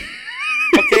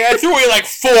 Okay, I threw away like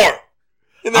 4,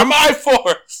 and they're my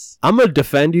forks. I'm gonna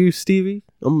defend you, Stevie.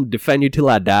 I'm gonna defend you till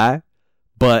I die.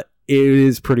 But it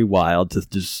is pretty wild to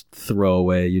just throw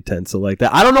away a utensil like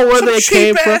that. I don't know where they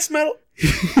came from. Metal.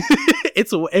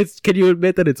 It's. Can you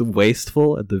admit that it's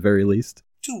wasteful at the very least?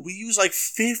 Dude, we use like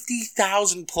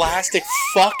 50,000 plastic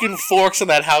fucking forks in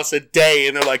that house a day,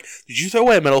 and they're like, "Did you throw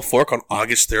away a metal fork on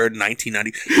August 3rd,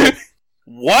 1990?"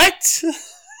 What?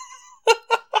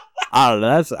 I don't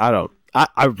know.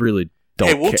 I really don't.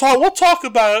 Hey, we'll talk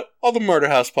about it on the Murder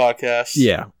House podcast.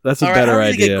 Yeah, that's a All better right,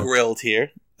 I'm idea. Get grilled here.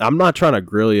 I'm not trying to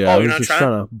grill you. Oh, I you're was not just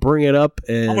trying to bring it up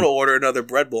and I'm gonna order another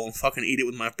bread bowl and fucking eat it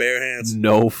with my bare hands.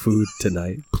 No food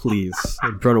tonight, please.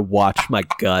 I'm trying to watch my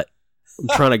gut. I'm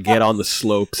trying to get on the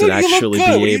slopes Dude, and actually be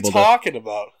what able are you talking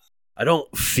about? I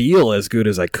don't feel as good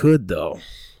as I could, though.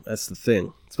 That's the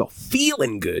thing. It's about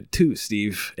feeling good, too,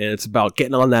 Steve. And it's about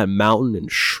getting on that mountain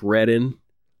and shredding.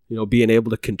 You know, being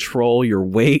able to control your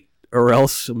weight, or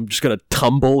else I'm just going to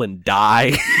tumble and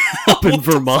die up in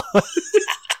Vermont.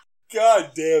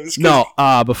 God damn. No,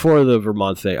 before the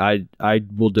Vermont thing, I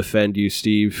will defend you,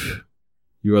 Steve.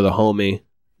 You are the homie.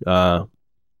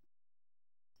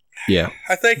 Yeah.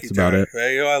 I thank you, that's about it.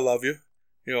 Hey, I love you.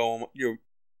 You're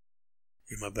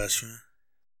my best friend.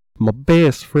 My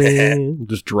best friend.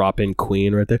 Just drop in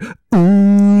Queen right there.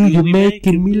 Ooh, you're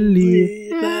making me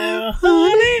live now,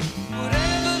 honey.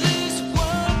 Whatever this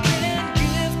world can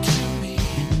give to me,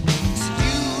 it's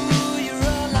you, you're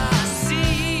all I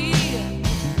see.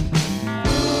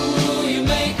 Ooh, you're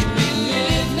making me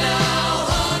live now,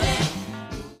 honey.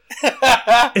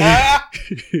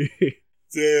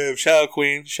 Damn, shout out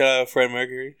Queen, shout out Fred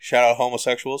Mercury, shout out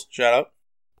homosexuals, shout out.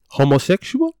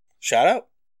 Homosexual? Shout out.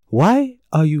 Why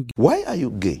are you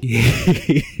gay?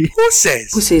 Who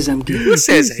says? Who says I'm gay? Who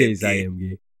says I am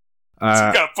gay? You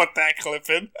gotta put that clip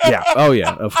in. Yeah. Oh,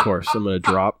 yeah. Of course. I'm going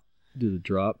to do the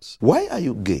drops.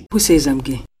 Who says I'm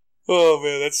gay? Oh,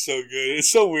 man, that's so good. It's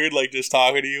so weird, like, just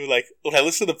talking to you. Like, when I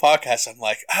listen to the podcast, I'm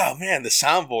like, oh, man, the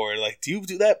soundboard. Like, do you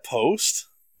do that post?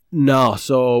 No.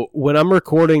 So when I'm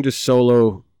recording just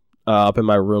solo up in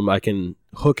my room, I can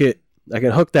hook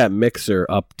that mixer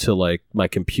up to, like, my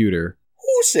computer.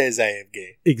 Who says I am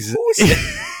gay?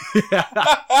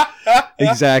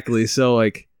 Exactly. So,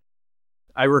 like,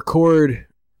 I record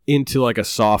into, like, a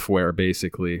software,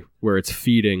 basically, where it's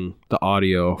feeding the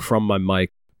audio from my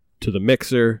mic to the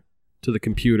mixer, to the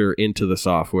computer, into the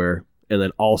software. And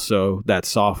then also, that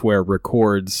software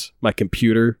records my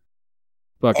computer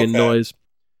fucking noise.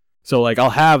 So, like, I'll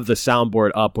have the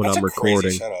soundboard up when I'm recording.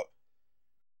 Crazy setup.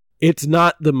 It's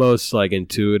not the most, like,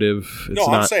 intuitive.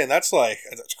 I'm saying that's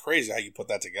crazy how you put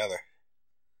that together.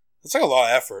 It's like a lot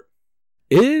of effort.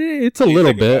 It's a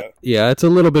little bit. Yeah, it's a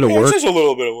little bit of work. It's just a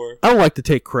little bit of work. I don't like to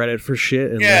take credit for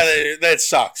shit. That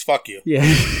sucks. Fuck you. Yeah.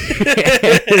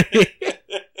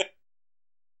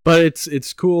 But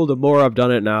it's cool. The more I've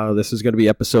done it now, this is going to be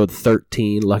episode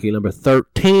 13. Lucky number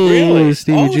 13. Really?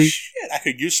 Stevie G. Shit. I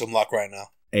could use some luck right now.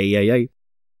 Hey.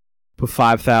 Put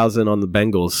 5,000 on the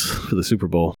Bengals for the Super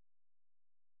Bowl.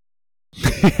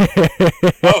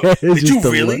 Did you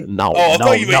really? No. I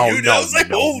thought you no, meant you. I was like,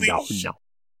 holy shit. No.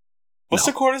 What's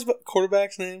the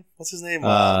quarterback's name? What's his name?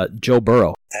 Joe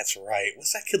Burrow. That's right.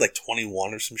 What's that kid, like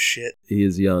 21 or some shit? He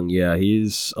is young, yeah.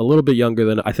 He's a little bit younger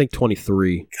than, I think,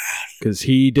 23. God. Because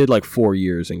he did like 4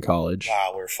 years in college.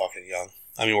 Wow, we're fucking young.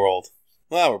 I mean, we're old.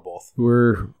 Well, we're both.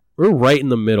 We're right in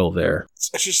the middle there.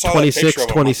 I just saw 26, that picture of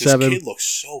him. 27. Like, this kid looks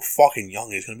so fucking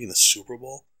young. He's going to be in the Super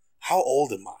Bowl. How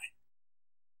old am I?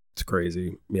 It's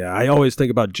crazy. Yeah, I always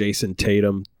think about Jason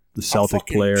Tatum, the Celtic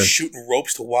player. Shooting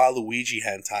ropes to Waluigi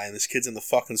hentai, and this kid's in the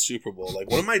fucking Super Bowl.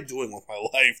 Like, what am I doing with my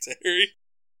life, Terry?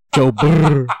 Joe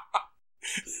Burr.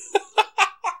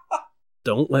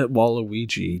 Don't let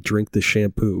Waluigi drink the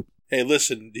shampoo. Hey,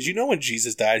 listen, did you know when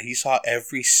Jesus died, he saw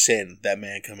every sin that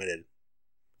man committed?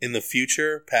 In the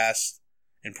future, past,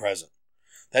 and present.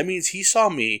 That means he saw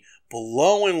me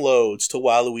blowing loads to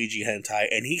Waluigi hentai,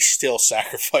 and he still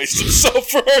sacrificed himself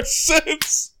for our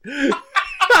sins.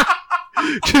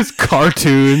 Just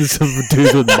cartoons of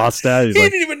dudes with mustaches. He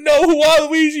didn't even know who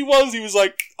Waluigi was. He was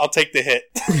like, I'll take the hit.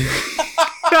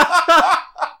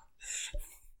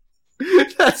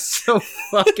 That's so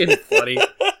fucking funny.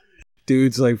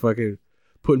 Dude's like fucking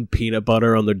putting peanut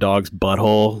butter on their dog's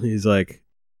butthole. He's like,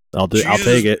 I'll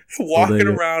take it. Walking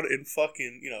around in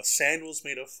fucking, sandals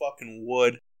made of fucking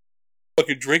wood.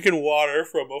 Fucking drinking water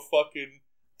from a fucking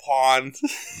pond.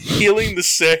 Healing the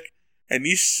sick. And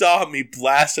he saw me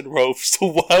blasting ropes to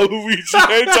Waluigi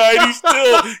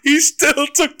and he still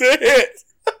took the hit.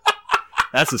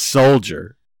 That's a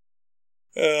soldier.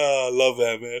 Oh, I love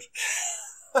that,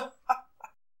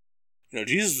 man.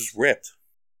 Jesus was ripped.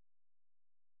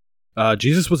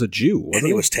 Jesus was a Jew, wasn't and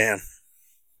he was tan.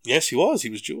 Yes, he was. He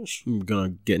was Jewish. I'm gonna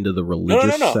get into the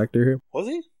religious sector here. Was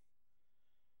he?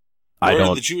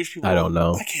 The Jewish people? I don't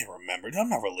know. I can't remember. I'm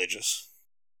not religious.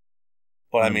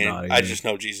 But I just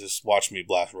know Jesus watched me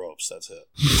blast ropes. That's it.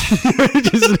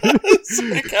 Does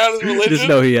that count as religion? Just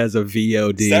know he has a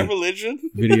VOD. Is that religion?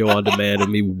 Video on demand of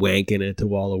me wanking it to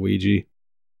Waluigi.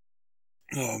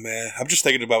 Oh man, I'm just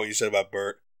thinking about what you said about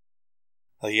Bert.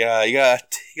 Like, yeah, you gotta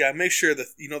make sure that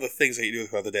the things that you do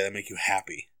throughout the day that make you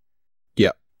happy.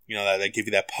 Yeah. That give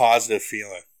you that positive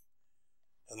feeling.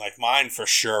 And like mine for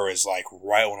sure is like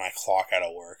right when I clock out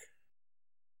of work.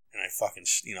 And I fucking,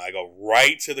 I go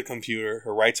right to the computer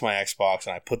or right to my Xbox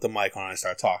and I put the mic on and I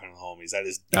start talking to the homies. That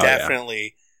is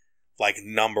definitely like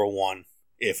number one,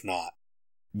 if not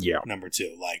number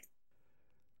two. Like,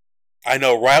 I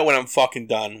know right when I'm fucking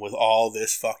done with all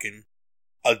this fucking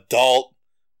adult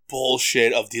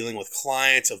bullshit of dealing with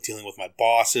clients, of dealing with my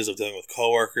bosses, of dealing with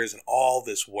coworkers and all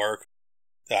this work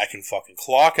that I can fucking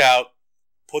clock out,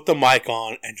 put the mic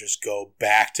on, and just go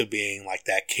back to being like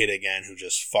that kid again who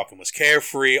just fucking was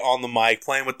carefree on the mic,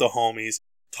 playing with the homies,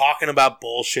 talking about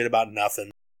bullshit about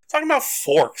nothing, talking about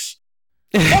forks.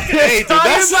 Fucking hey, dude,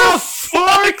 that's about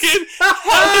fucking.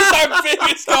 That was our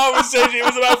biggest conversation. It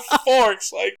was about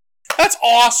forks. Like, that's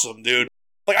awesome, dude.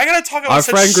 Like, I gotta talk about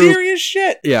such serious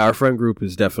shit. Yeah, our friend group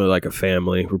is definitely like a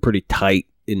family. We're pretty tight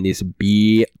in this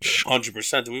bitch.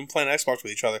 100%. We've been playing Xbox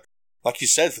with each other, like you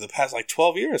said, for the past like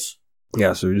 12 years.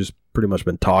 Yeah, so we've just pretty much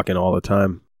been talking all the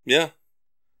time. Yeah.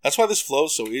 That's why this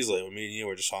flows so easily. When me and you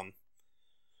were just on,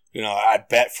 I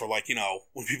bet for like,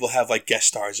 when people have like guest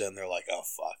stars in, they're like, oh,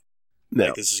 fuck. No.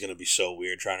 Like, this is going to be so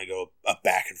weird trying to go a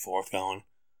back and forth going.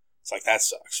 It's like, that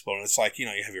sucks. But it's like, you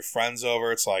have your friends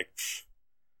over. It's like,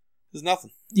 there's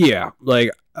nothing. Yeah.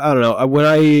 Like, I don't know. When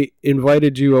I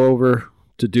invited you over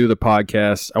to do the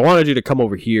podcast, I wanted you to come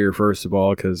over here, first of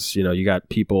all, because, you got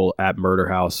people at Murder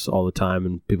House all the time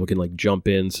and people can like jump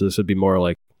in. So this would be more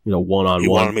like, one-on-one. He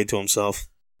wanted me to himself.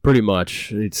 Pretty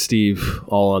much. It's Steve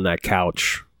all on that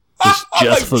couch.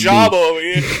 Just for Jabba over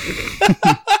here.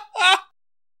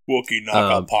 Wookiee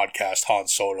knockout podcast, Han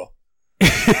Solo.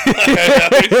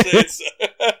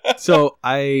 So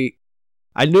I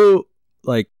knew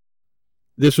like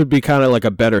this would be kind of like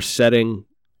a better setting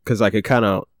because I could kind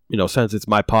of, since it's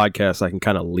my podcast, I can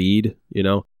kind of lead,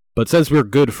 But since we're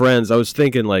good friends, I was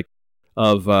thinking like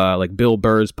of like Bill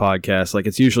Burr's podcast. Like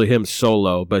it's usually him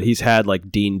solo, but he's had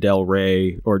like Dean Del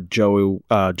Rey or Joe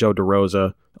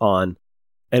DeRosa on,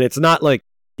 and it's not like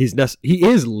he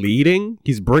is leading.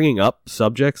 He's bringing up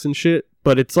subjects and shit,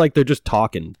 but it's like they're just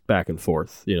talking back and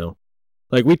forth,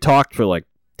 Like we talked for like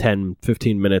 10,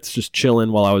 15 minutes just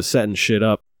chilling while I was setting shit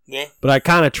up. Yeah. But I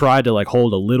kind of tried to like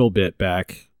hold a little bit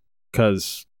back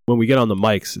because when we get on the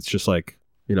mics, it's just like,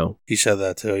 He said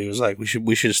that too. He was like,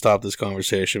 we should stop this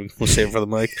conversation. We'll save it for the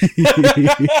mic.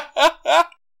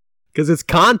 Because it's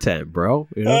content, bro.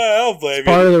 I don't blame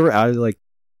you.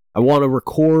 I want to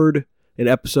record an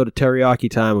episode of Teriyaki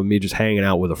Time with me just hanging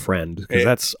out with a friend. Because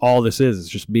that's all this is. It's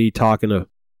just me talking to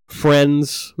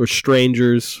friends or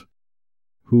strangers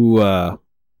who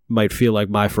might feel like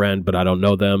my friend, but I don't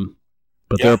know them.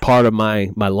 But they're a part of my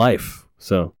life.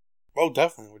 So. Oh,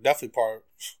 definitely. We're definitely part of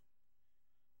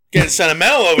getting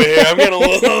sentimental over here. I'm getting a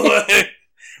little like,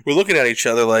 we're looking at each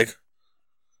other like,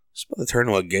 it's about to turn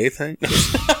into a gay thing.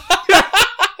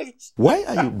 Why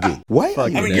are you gay? Why are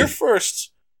you I mean, the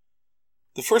first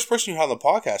person you had on the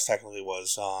podcast technically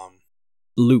was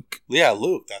Luke. Yeah,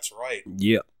 Luke. That's right.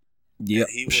 Yep.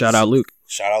 Shout out Luke.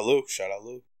 Shout out Luke.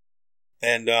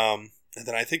 And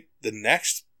then I think the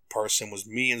next person was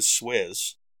me and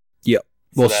Swizz. Yep.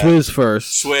 Well, Swizz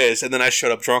first. Swizz, and then I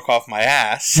showed up drunk off my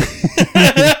ass.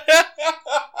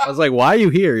 I was like, why are you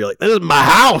here? You're like, this is my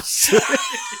house.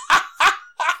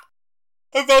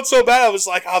 I felt so bad. I was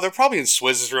like, oh, they're probably in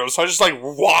Swizz's room. So I just like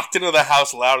walked into the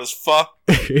house loud as fuck.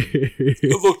 I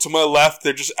looked to my left.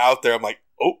 They're just out there. I'm like,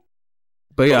 oh.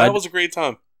 But yeah, that was a great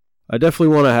time. I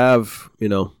definitely want to have,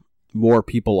 more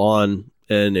people on.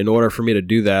 And in order for me to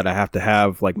do that, I have to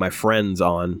have like my friends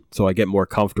on so I get more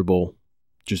comfortable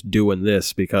just doing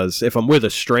this, because if I'm with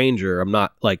a stranger, I'm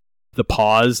not like the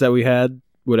pause that we had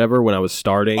whatever when I was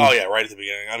starting. Oh yeah, right at the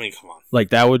beginning. I mean, come on. Like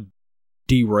that would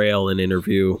derail an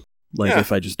interview. Like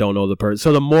if I just don't know the person.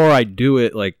 So the more I do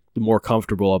it, like the more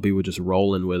comfortable I'll be with just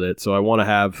rolling with it. So I want to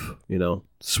have,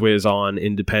 Swizz on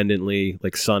independently,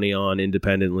 like Sonny on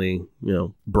independently,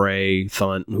 Bray,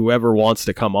 Thunt, whoever wants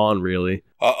to come on really.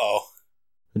 Uh-oh.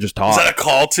 And just talk. Is that a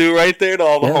call to right there to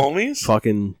all the homies?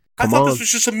 Fucking I come thought on. this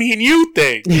was just a me and you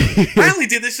thing. I only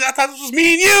did this. I thought this was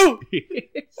me and you.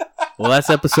 Well, that's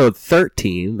episode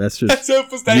 13. That's just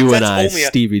you and I,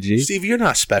 Stevie G. Stevie, you're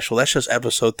not special. That's just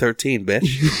episode 13, bitch.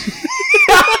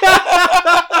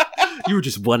 You were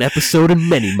just one episode in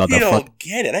many, motherfucker. You don't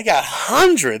get it. I got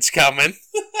hundreds coming.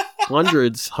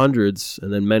 hundreds,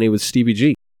 and then many with Stevie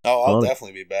G. Oh, I'll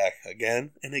definitely be back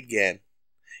again and again.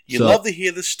 You love to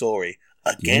hear the story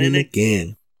again and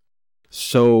again.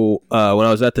 So when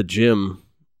I was at the gym,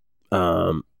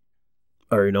 or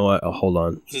you know what? Oh, hold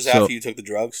on. This is after you took the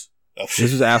drugs? Oh,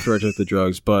 this is after I took the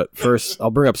drugs, but first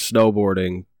I'll bring up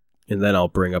snowboarding, and then I'll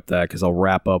bring up that because I'll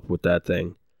wrap up with that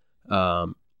thing.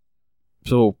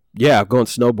 So yeah, I'm going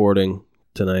snowboarding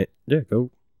tonight. Yeah,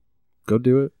 go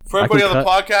do it. For everybody on the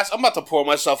podcast, I'm about to pour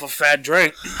myself a fat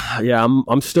drink. Yeah,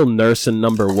 I'm still nursing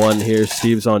number 1 here.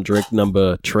 Steve's on drink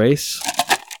number trace.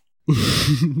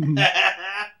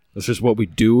 That's just what we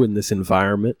do in this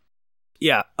environment.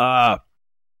 Yeah.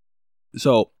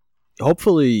 So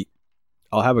hopefully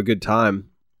I'll have a good time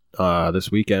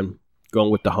this weekend. Going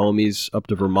with the homies up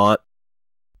to Vermont.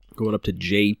 Going up to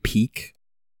Jay Peak.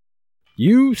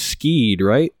 You skied,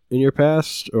 right, in your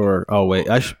past? Or oh wait,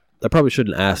 I probably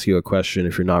shouldn't ask you a question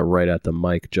if you're not right at the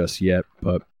mic just yet.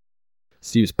 But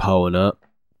Steve's poeing up,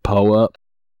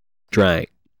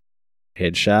 drank,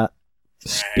 headshot,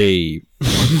 Steve.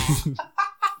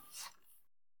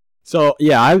 So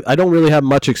yeah, I don't really have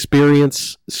much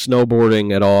experience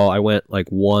snowboarding at all. I went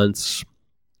like once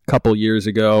a couple years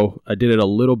ago. I did it a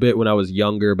little bit when I was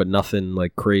younger, but nothing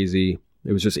like crazy.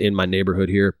 It was just in my neighborhood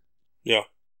here. Yeah.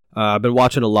 I've been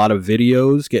watching a lot of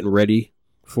videos, getting ready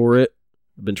for it.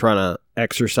 I've been trying to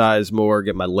exercise more,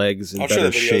 get my legs in better shape.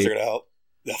 I'm sure the videos are going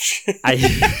to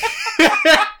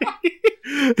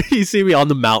help. You see me on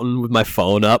the mountain with my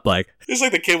phone up, like... It's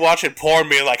like the kid watching porn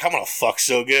being like, I'm going to fuck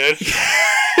so good.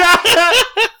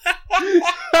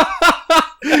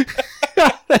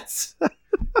 That's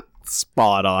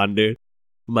spot on, dude.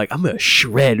 I'm like, I'm going to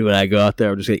shred when I go out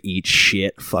there. I'm just going to eat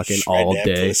shit fucking shred all that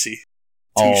day. Pussy.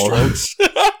 2 strokes.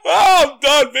 Oh, I'm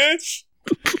done, bitch.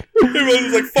 It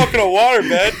was like fucking a water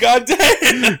bed. God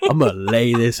damn. I'm going to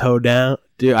lay this hoe down.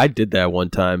 Dude, I did that one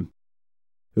time.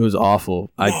 It was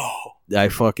awful. I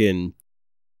fucking...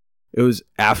 It was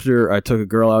after I took a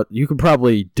girl out. You could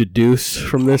probably deduce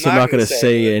from this. I'm not going to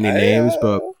say any names,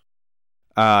 but...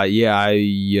 yeah,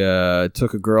 I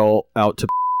took a girl out to...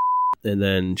 And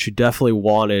then she definitely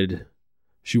wanted...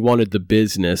 She wanted the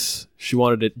business. She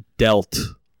wanted it dealt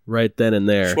right then and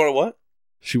there. She wanted what?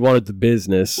 She wanted the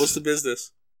business. What's the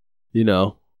business? You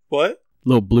know. What?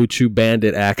 Little Blue Chew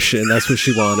Bandit action. That's what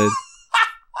she wanted.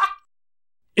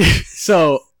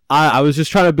 So, I was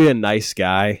just trying to be a nice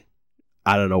guy.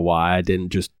 I don't know why I didn't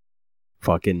just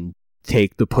fucking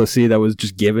take the pussy that was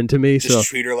just given to me. Just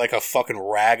treat her like a fucking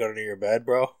rag under your bed,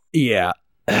 bro? Yeah.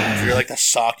 Treat her like the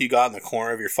sock you got in the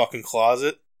corner of your fucking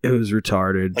closet? It was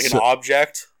retarded. Like an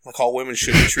object? Like all women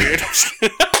should be treated?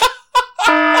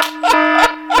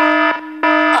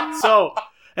 So,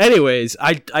 anyways,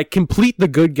 I complete the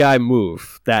good guy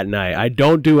move that night. I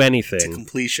don't do anything.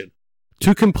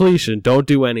 To completion, don't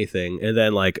do anything. And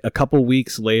then like a couple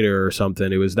weeks later or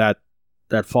something, it was that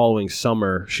following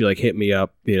summer, she like hit me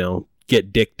up,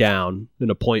 get dick down,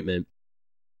 an appointment.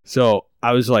 So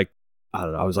I was like, I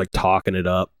don't know, I was like talking it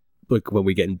up. Like when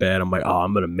we get in bed, I'm like, oh,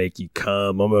 I'm going to make you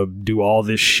come. I'm going to do all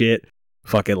this shit.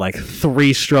 Fucking like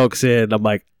 3 strokes in. I'm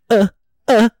like,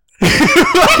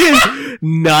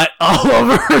 nut all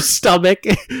over her stomach.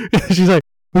 She's like,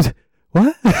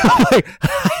 what? I'm like,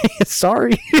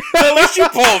 sorry. At least you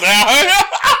pulled out.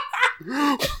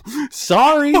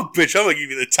 Sorry. Oh, bitch, I'm going to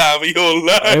give you the time of your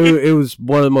life. It was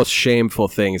one of the most shameful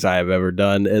things I have ever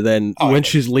done. And then when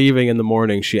she's leaving in the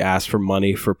morning, she asked for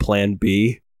money for plan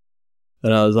B.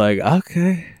 And I was like,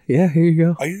 okay, yeah, here you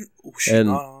go. Are you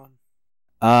not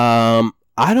on?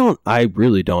 I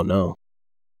really don't know.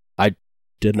 I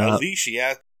did not. At least she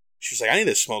asked. She was like, I need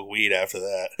to smoke weed after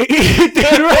that.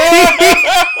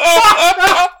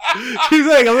 She's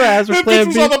like, I'm going to ask for plan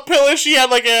B. Bitch was on the pill and she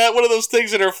had like one of those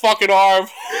things in her fucking arm.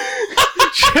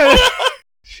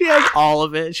 She has all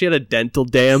of it. She had a dental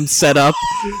dam set up.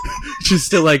 She's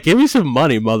still like, give me some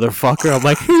money, motherfucker. I'm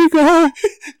like, here you go.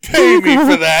 Pay me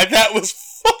for that. That was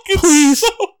fucking Please,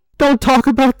 don't talk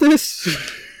about this.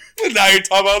 Now you're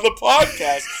talking about the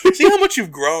podcast. See how much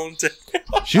you've grown to.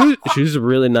 She's a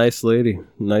really nice lady.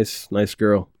 Nice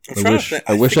girl.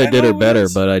 I wish I did know her who it better,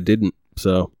 is. but I didn't.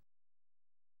 So.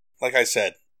 Like I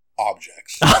said,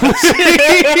 objects.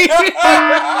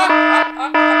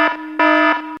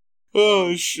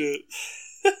 Oh, shit.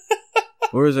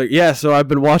 Where was it? Yeah, so I've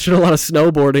been watching a lot of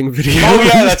snowboarding videos. Oh,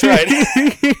 yeah, that's right.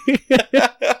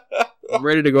 I'm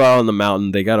ready to go out on the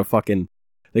mountain. They got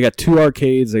 2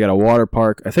 arcades. They got a water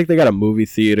park. I think they got a movie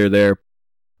theater there.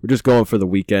 We're just going for the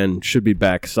weekend. Should be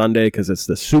back Sunday because it's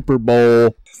the Super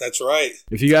Bowl. That's right.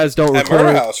 If you guys don't At record,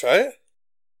 Murder House, right?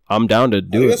 I'm down to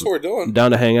do it. That's what we're doing. I'm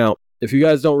down to hang out. If you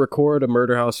guys don't record a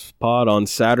Murder House pod on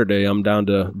Saturday, I'm down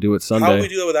to do it Sunday. How would we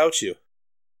do that without you?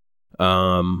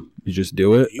 You just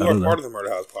do it. You are part of the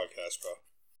Murder House podcast, bro.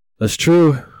 That's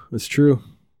true. That's true.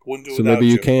 Wouldn't do it So without maybe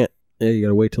you can't. Yeah, you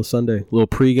gotta wait till Sunday. A little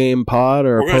pregame pod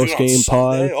or We're a gonna do it on postgame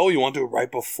pod. Sunday? Oh, you want to do it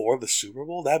right before the Super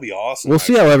Bowl? That'd be awesome. We'll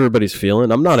see how everybody's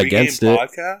feeling. I'm not Pre-game against it.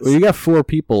 podcast? Well, you got 4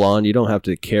 people on. You don't have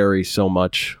to carry so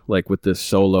much. Like with this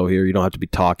solo here, you don't have to be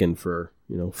talking for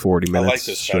 40 minutes I like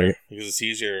this straight. better because it's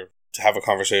easier to have a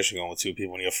conversation going with 2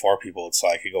 people. When you have 4 people, it's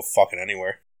like you go fucking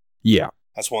anywhere. Yeah.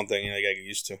 That's one thing you gotta get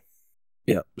used to.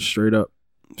 Yeah, straight up.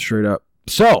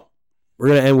 So, we're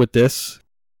going to end with this.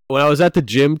 When I was at the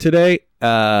gym today,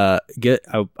 a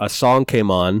song came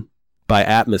on by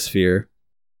Atmosphere.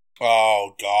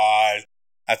 Oh, God.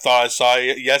 I thought I saw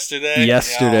it yesterday.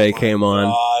 Yesterday Oh, my came on.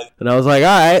 God. And I was like, all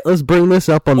right, let's bring this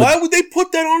up on Why would they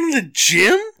put that on in the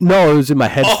gym? No, it was in my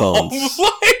headphones.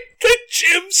 Oh, like the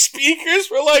gym speakers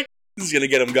were like, this is going to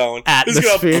get them going. This is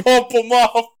Atmosphere. going to pump them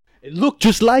up. It looked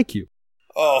just like you.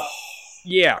 Oh.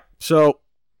 Yeah. So,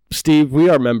 Steve, we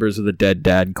are members of the Dead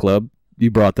Dad Club.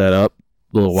 You brought that up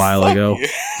a little while ago. You.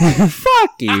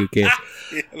 Fuck you, kid.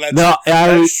 Yeah,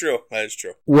 that's true. That is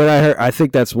true. When I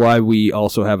think that's why we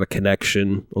also have a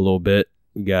connection a little bit.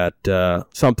 We got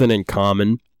something in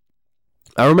common.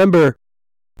 I remember...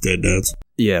 Dead Dads.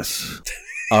 Yes.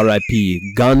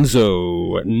 R.I.P.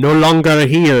 Gonzo. No longer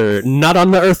here. Not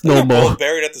on the earth no They're more. both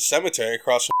buried at the cemetery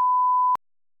across from...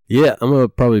 Yeah, I'm going to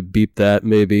probably beep that,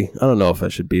 maybe. I don't know if I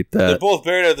should beep They're that. both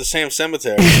buried at the same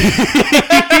cemetery.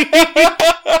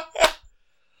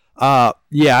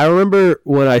 Yeah, I remember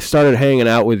when I started hanging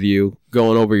out with you,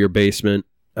 going over your basement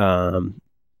to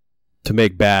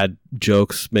make bad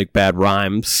jokes, make bad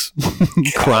rhymes,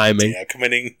 criming. Yeah,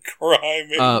 committing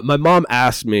crime. My mom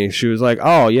asked me, she was like,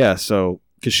 oh, yeah, so,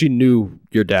 because she knew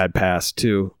your dad passed,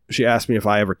 too. She asked me if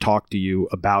I ever talked to you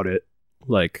about it,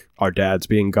 like, our dads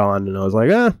being gone, and I was like,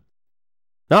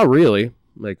 not really.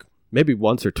 Like, maybe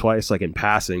once or twice, like, in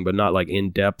passing, but not, like,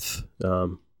 in-depth.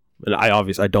 And I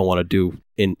don't want to do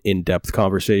in-depth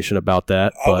conversation about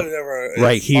that, but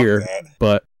right here. That.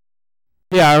 But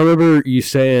yeah, I remember you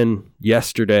saying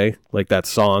yesterday, like that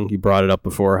song, you brought it up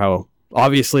before, how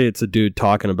obviously it's a dude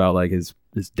talking about like his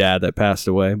dad that passed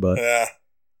away, but Yeah.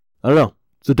 I don't know.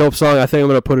 It's a dope song. I think I'm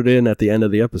going to put it in at the end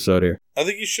of the episode here. I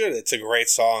think you should. It's a great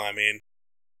song. I mean,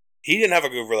 he didn't have a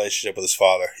good relationship with his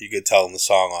father. You could tell in the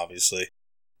song, obviously.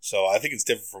 So I think it's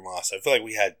different from us. I feel like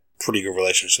we had pretty good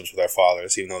relationships with our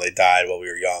fathers, even though they died while we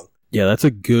were young. Yeah, that's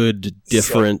a good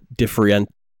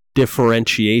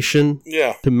differentiation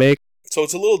Yeah. to make. So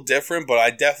it's a little different, but I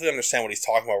definitely understand what he's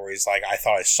talking about, where he's like, I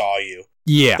thought I saw you.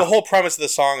 Yeah. The whole premise of the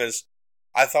song is,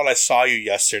 I thought I saw you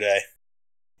yesterday.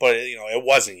 But, it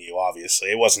wasn't you, obviously.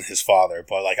 It wasn't his father.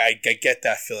 But, like, I get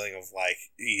that feeling of, like,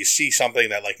 you see something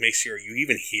that, like, makes you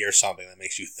even hear something that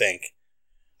makes you think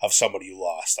of somebody you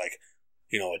lost. Like,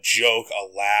 a joke, a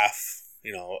laugh,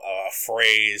 a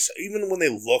phrase. Even when they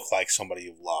look like somebody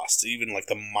you've lost. Even, like,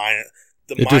 the minor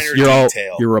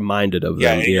detail. You're reminded of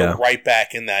them. And you're right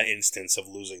back in that instance of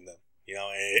losing them.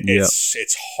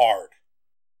 It's hard.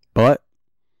 But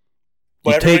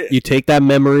you take that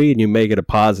memory and you make it a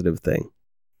positive thing.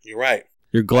 You're right.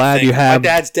 You're glad you have... My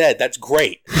dad's dead. That's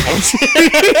great.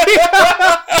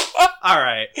 All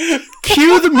right.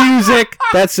 Cue the music.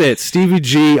 That's it. Stevie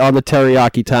G on the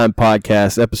Teriyaki Time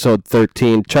Podcast, episode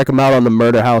 13. Check him out on the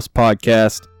Murder House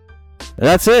Podcast. And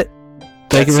that's it.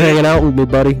 Thank you for hanging out with me,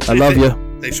 buddy. I love you.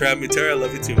 Thanks for having me, Terry. I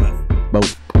love you too, man. Boom.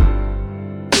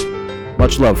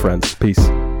 Much love, friends. Peace.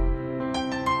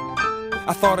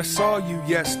 I thought I saw you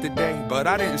yesterday, but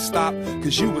I didn't stop,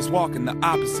 cause you was walking the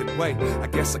opposite way. I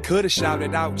guess I could've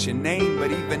shouted out your name,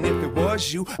 but even if it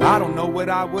was you, I don't know what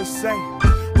I would say.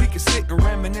 We could sit and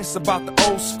reminisce about the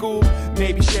old school,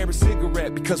 maybe share a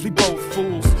cigarette, because we both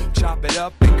fools. Chop it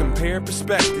up and compare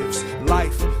perspectives.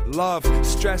 Life, love,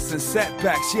 stress and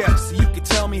setbacks, yes. You could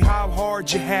tell me how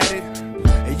hard you had it,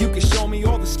 and you could show me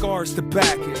all the scars to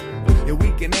back it. Yeah,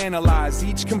 we can analyze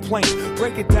each complaint,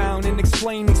 break it down and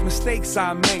explain these mistakes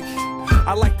I make.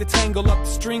 I like to tangle up the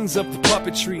strings of the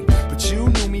puppetry, but you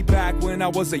knew me back when I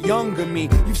was a younger me.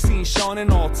 You've seen Sean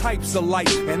in all types of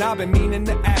light, and I've been meaning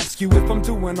to ask you if I'm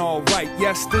doing alright.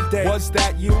 Yesterday, was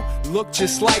that you? Look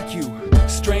just like you.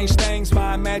 Strange things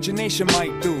my imagination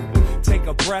might do. Take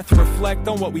a breath, reflect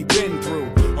on what we've been through.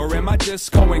 Or am I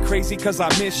just going crazy cause I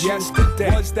miss you?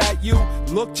 Yesterday, was that you?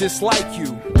 Look just like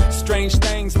you. Strange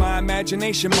things my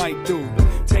imagination might do.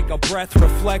 Take a breath,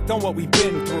 reflect on what we've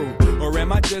been through. Or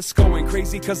am I just going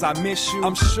crazy cause I miss you?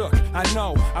 I'm shook, I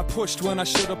know, I pushed when I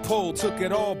should've pulled. Took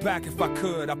it all back if I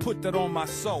could, I put that on my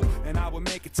soul. And I would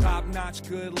make it top notch,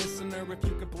 good listener. If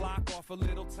you could block off a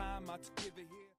little time, I'd give it here.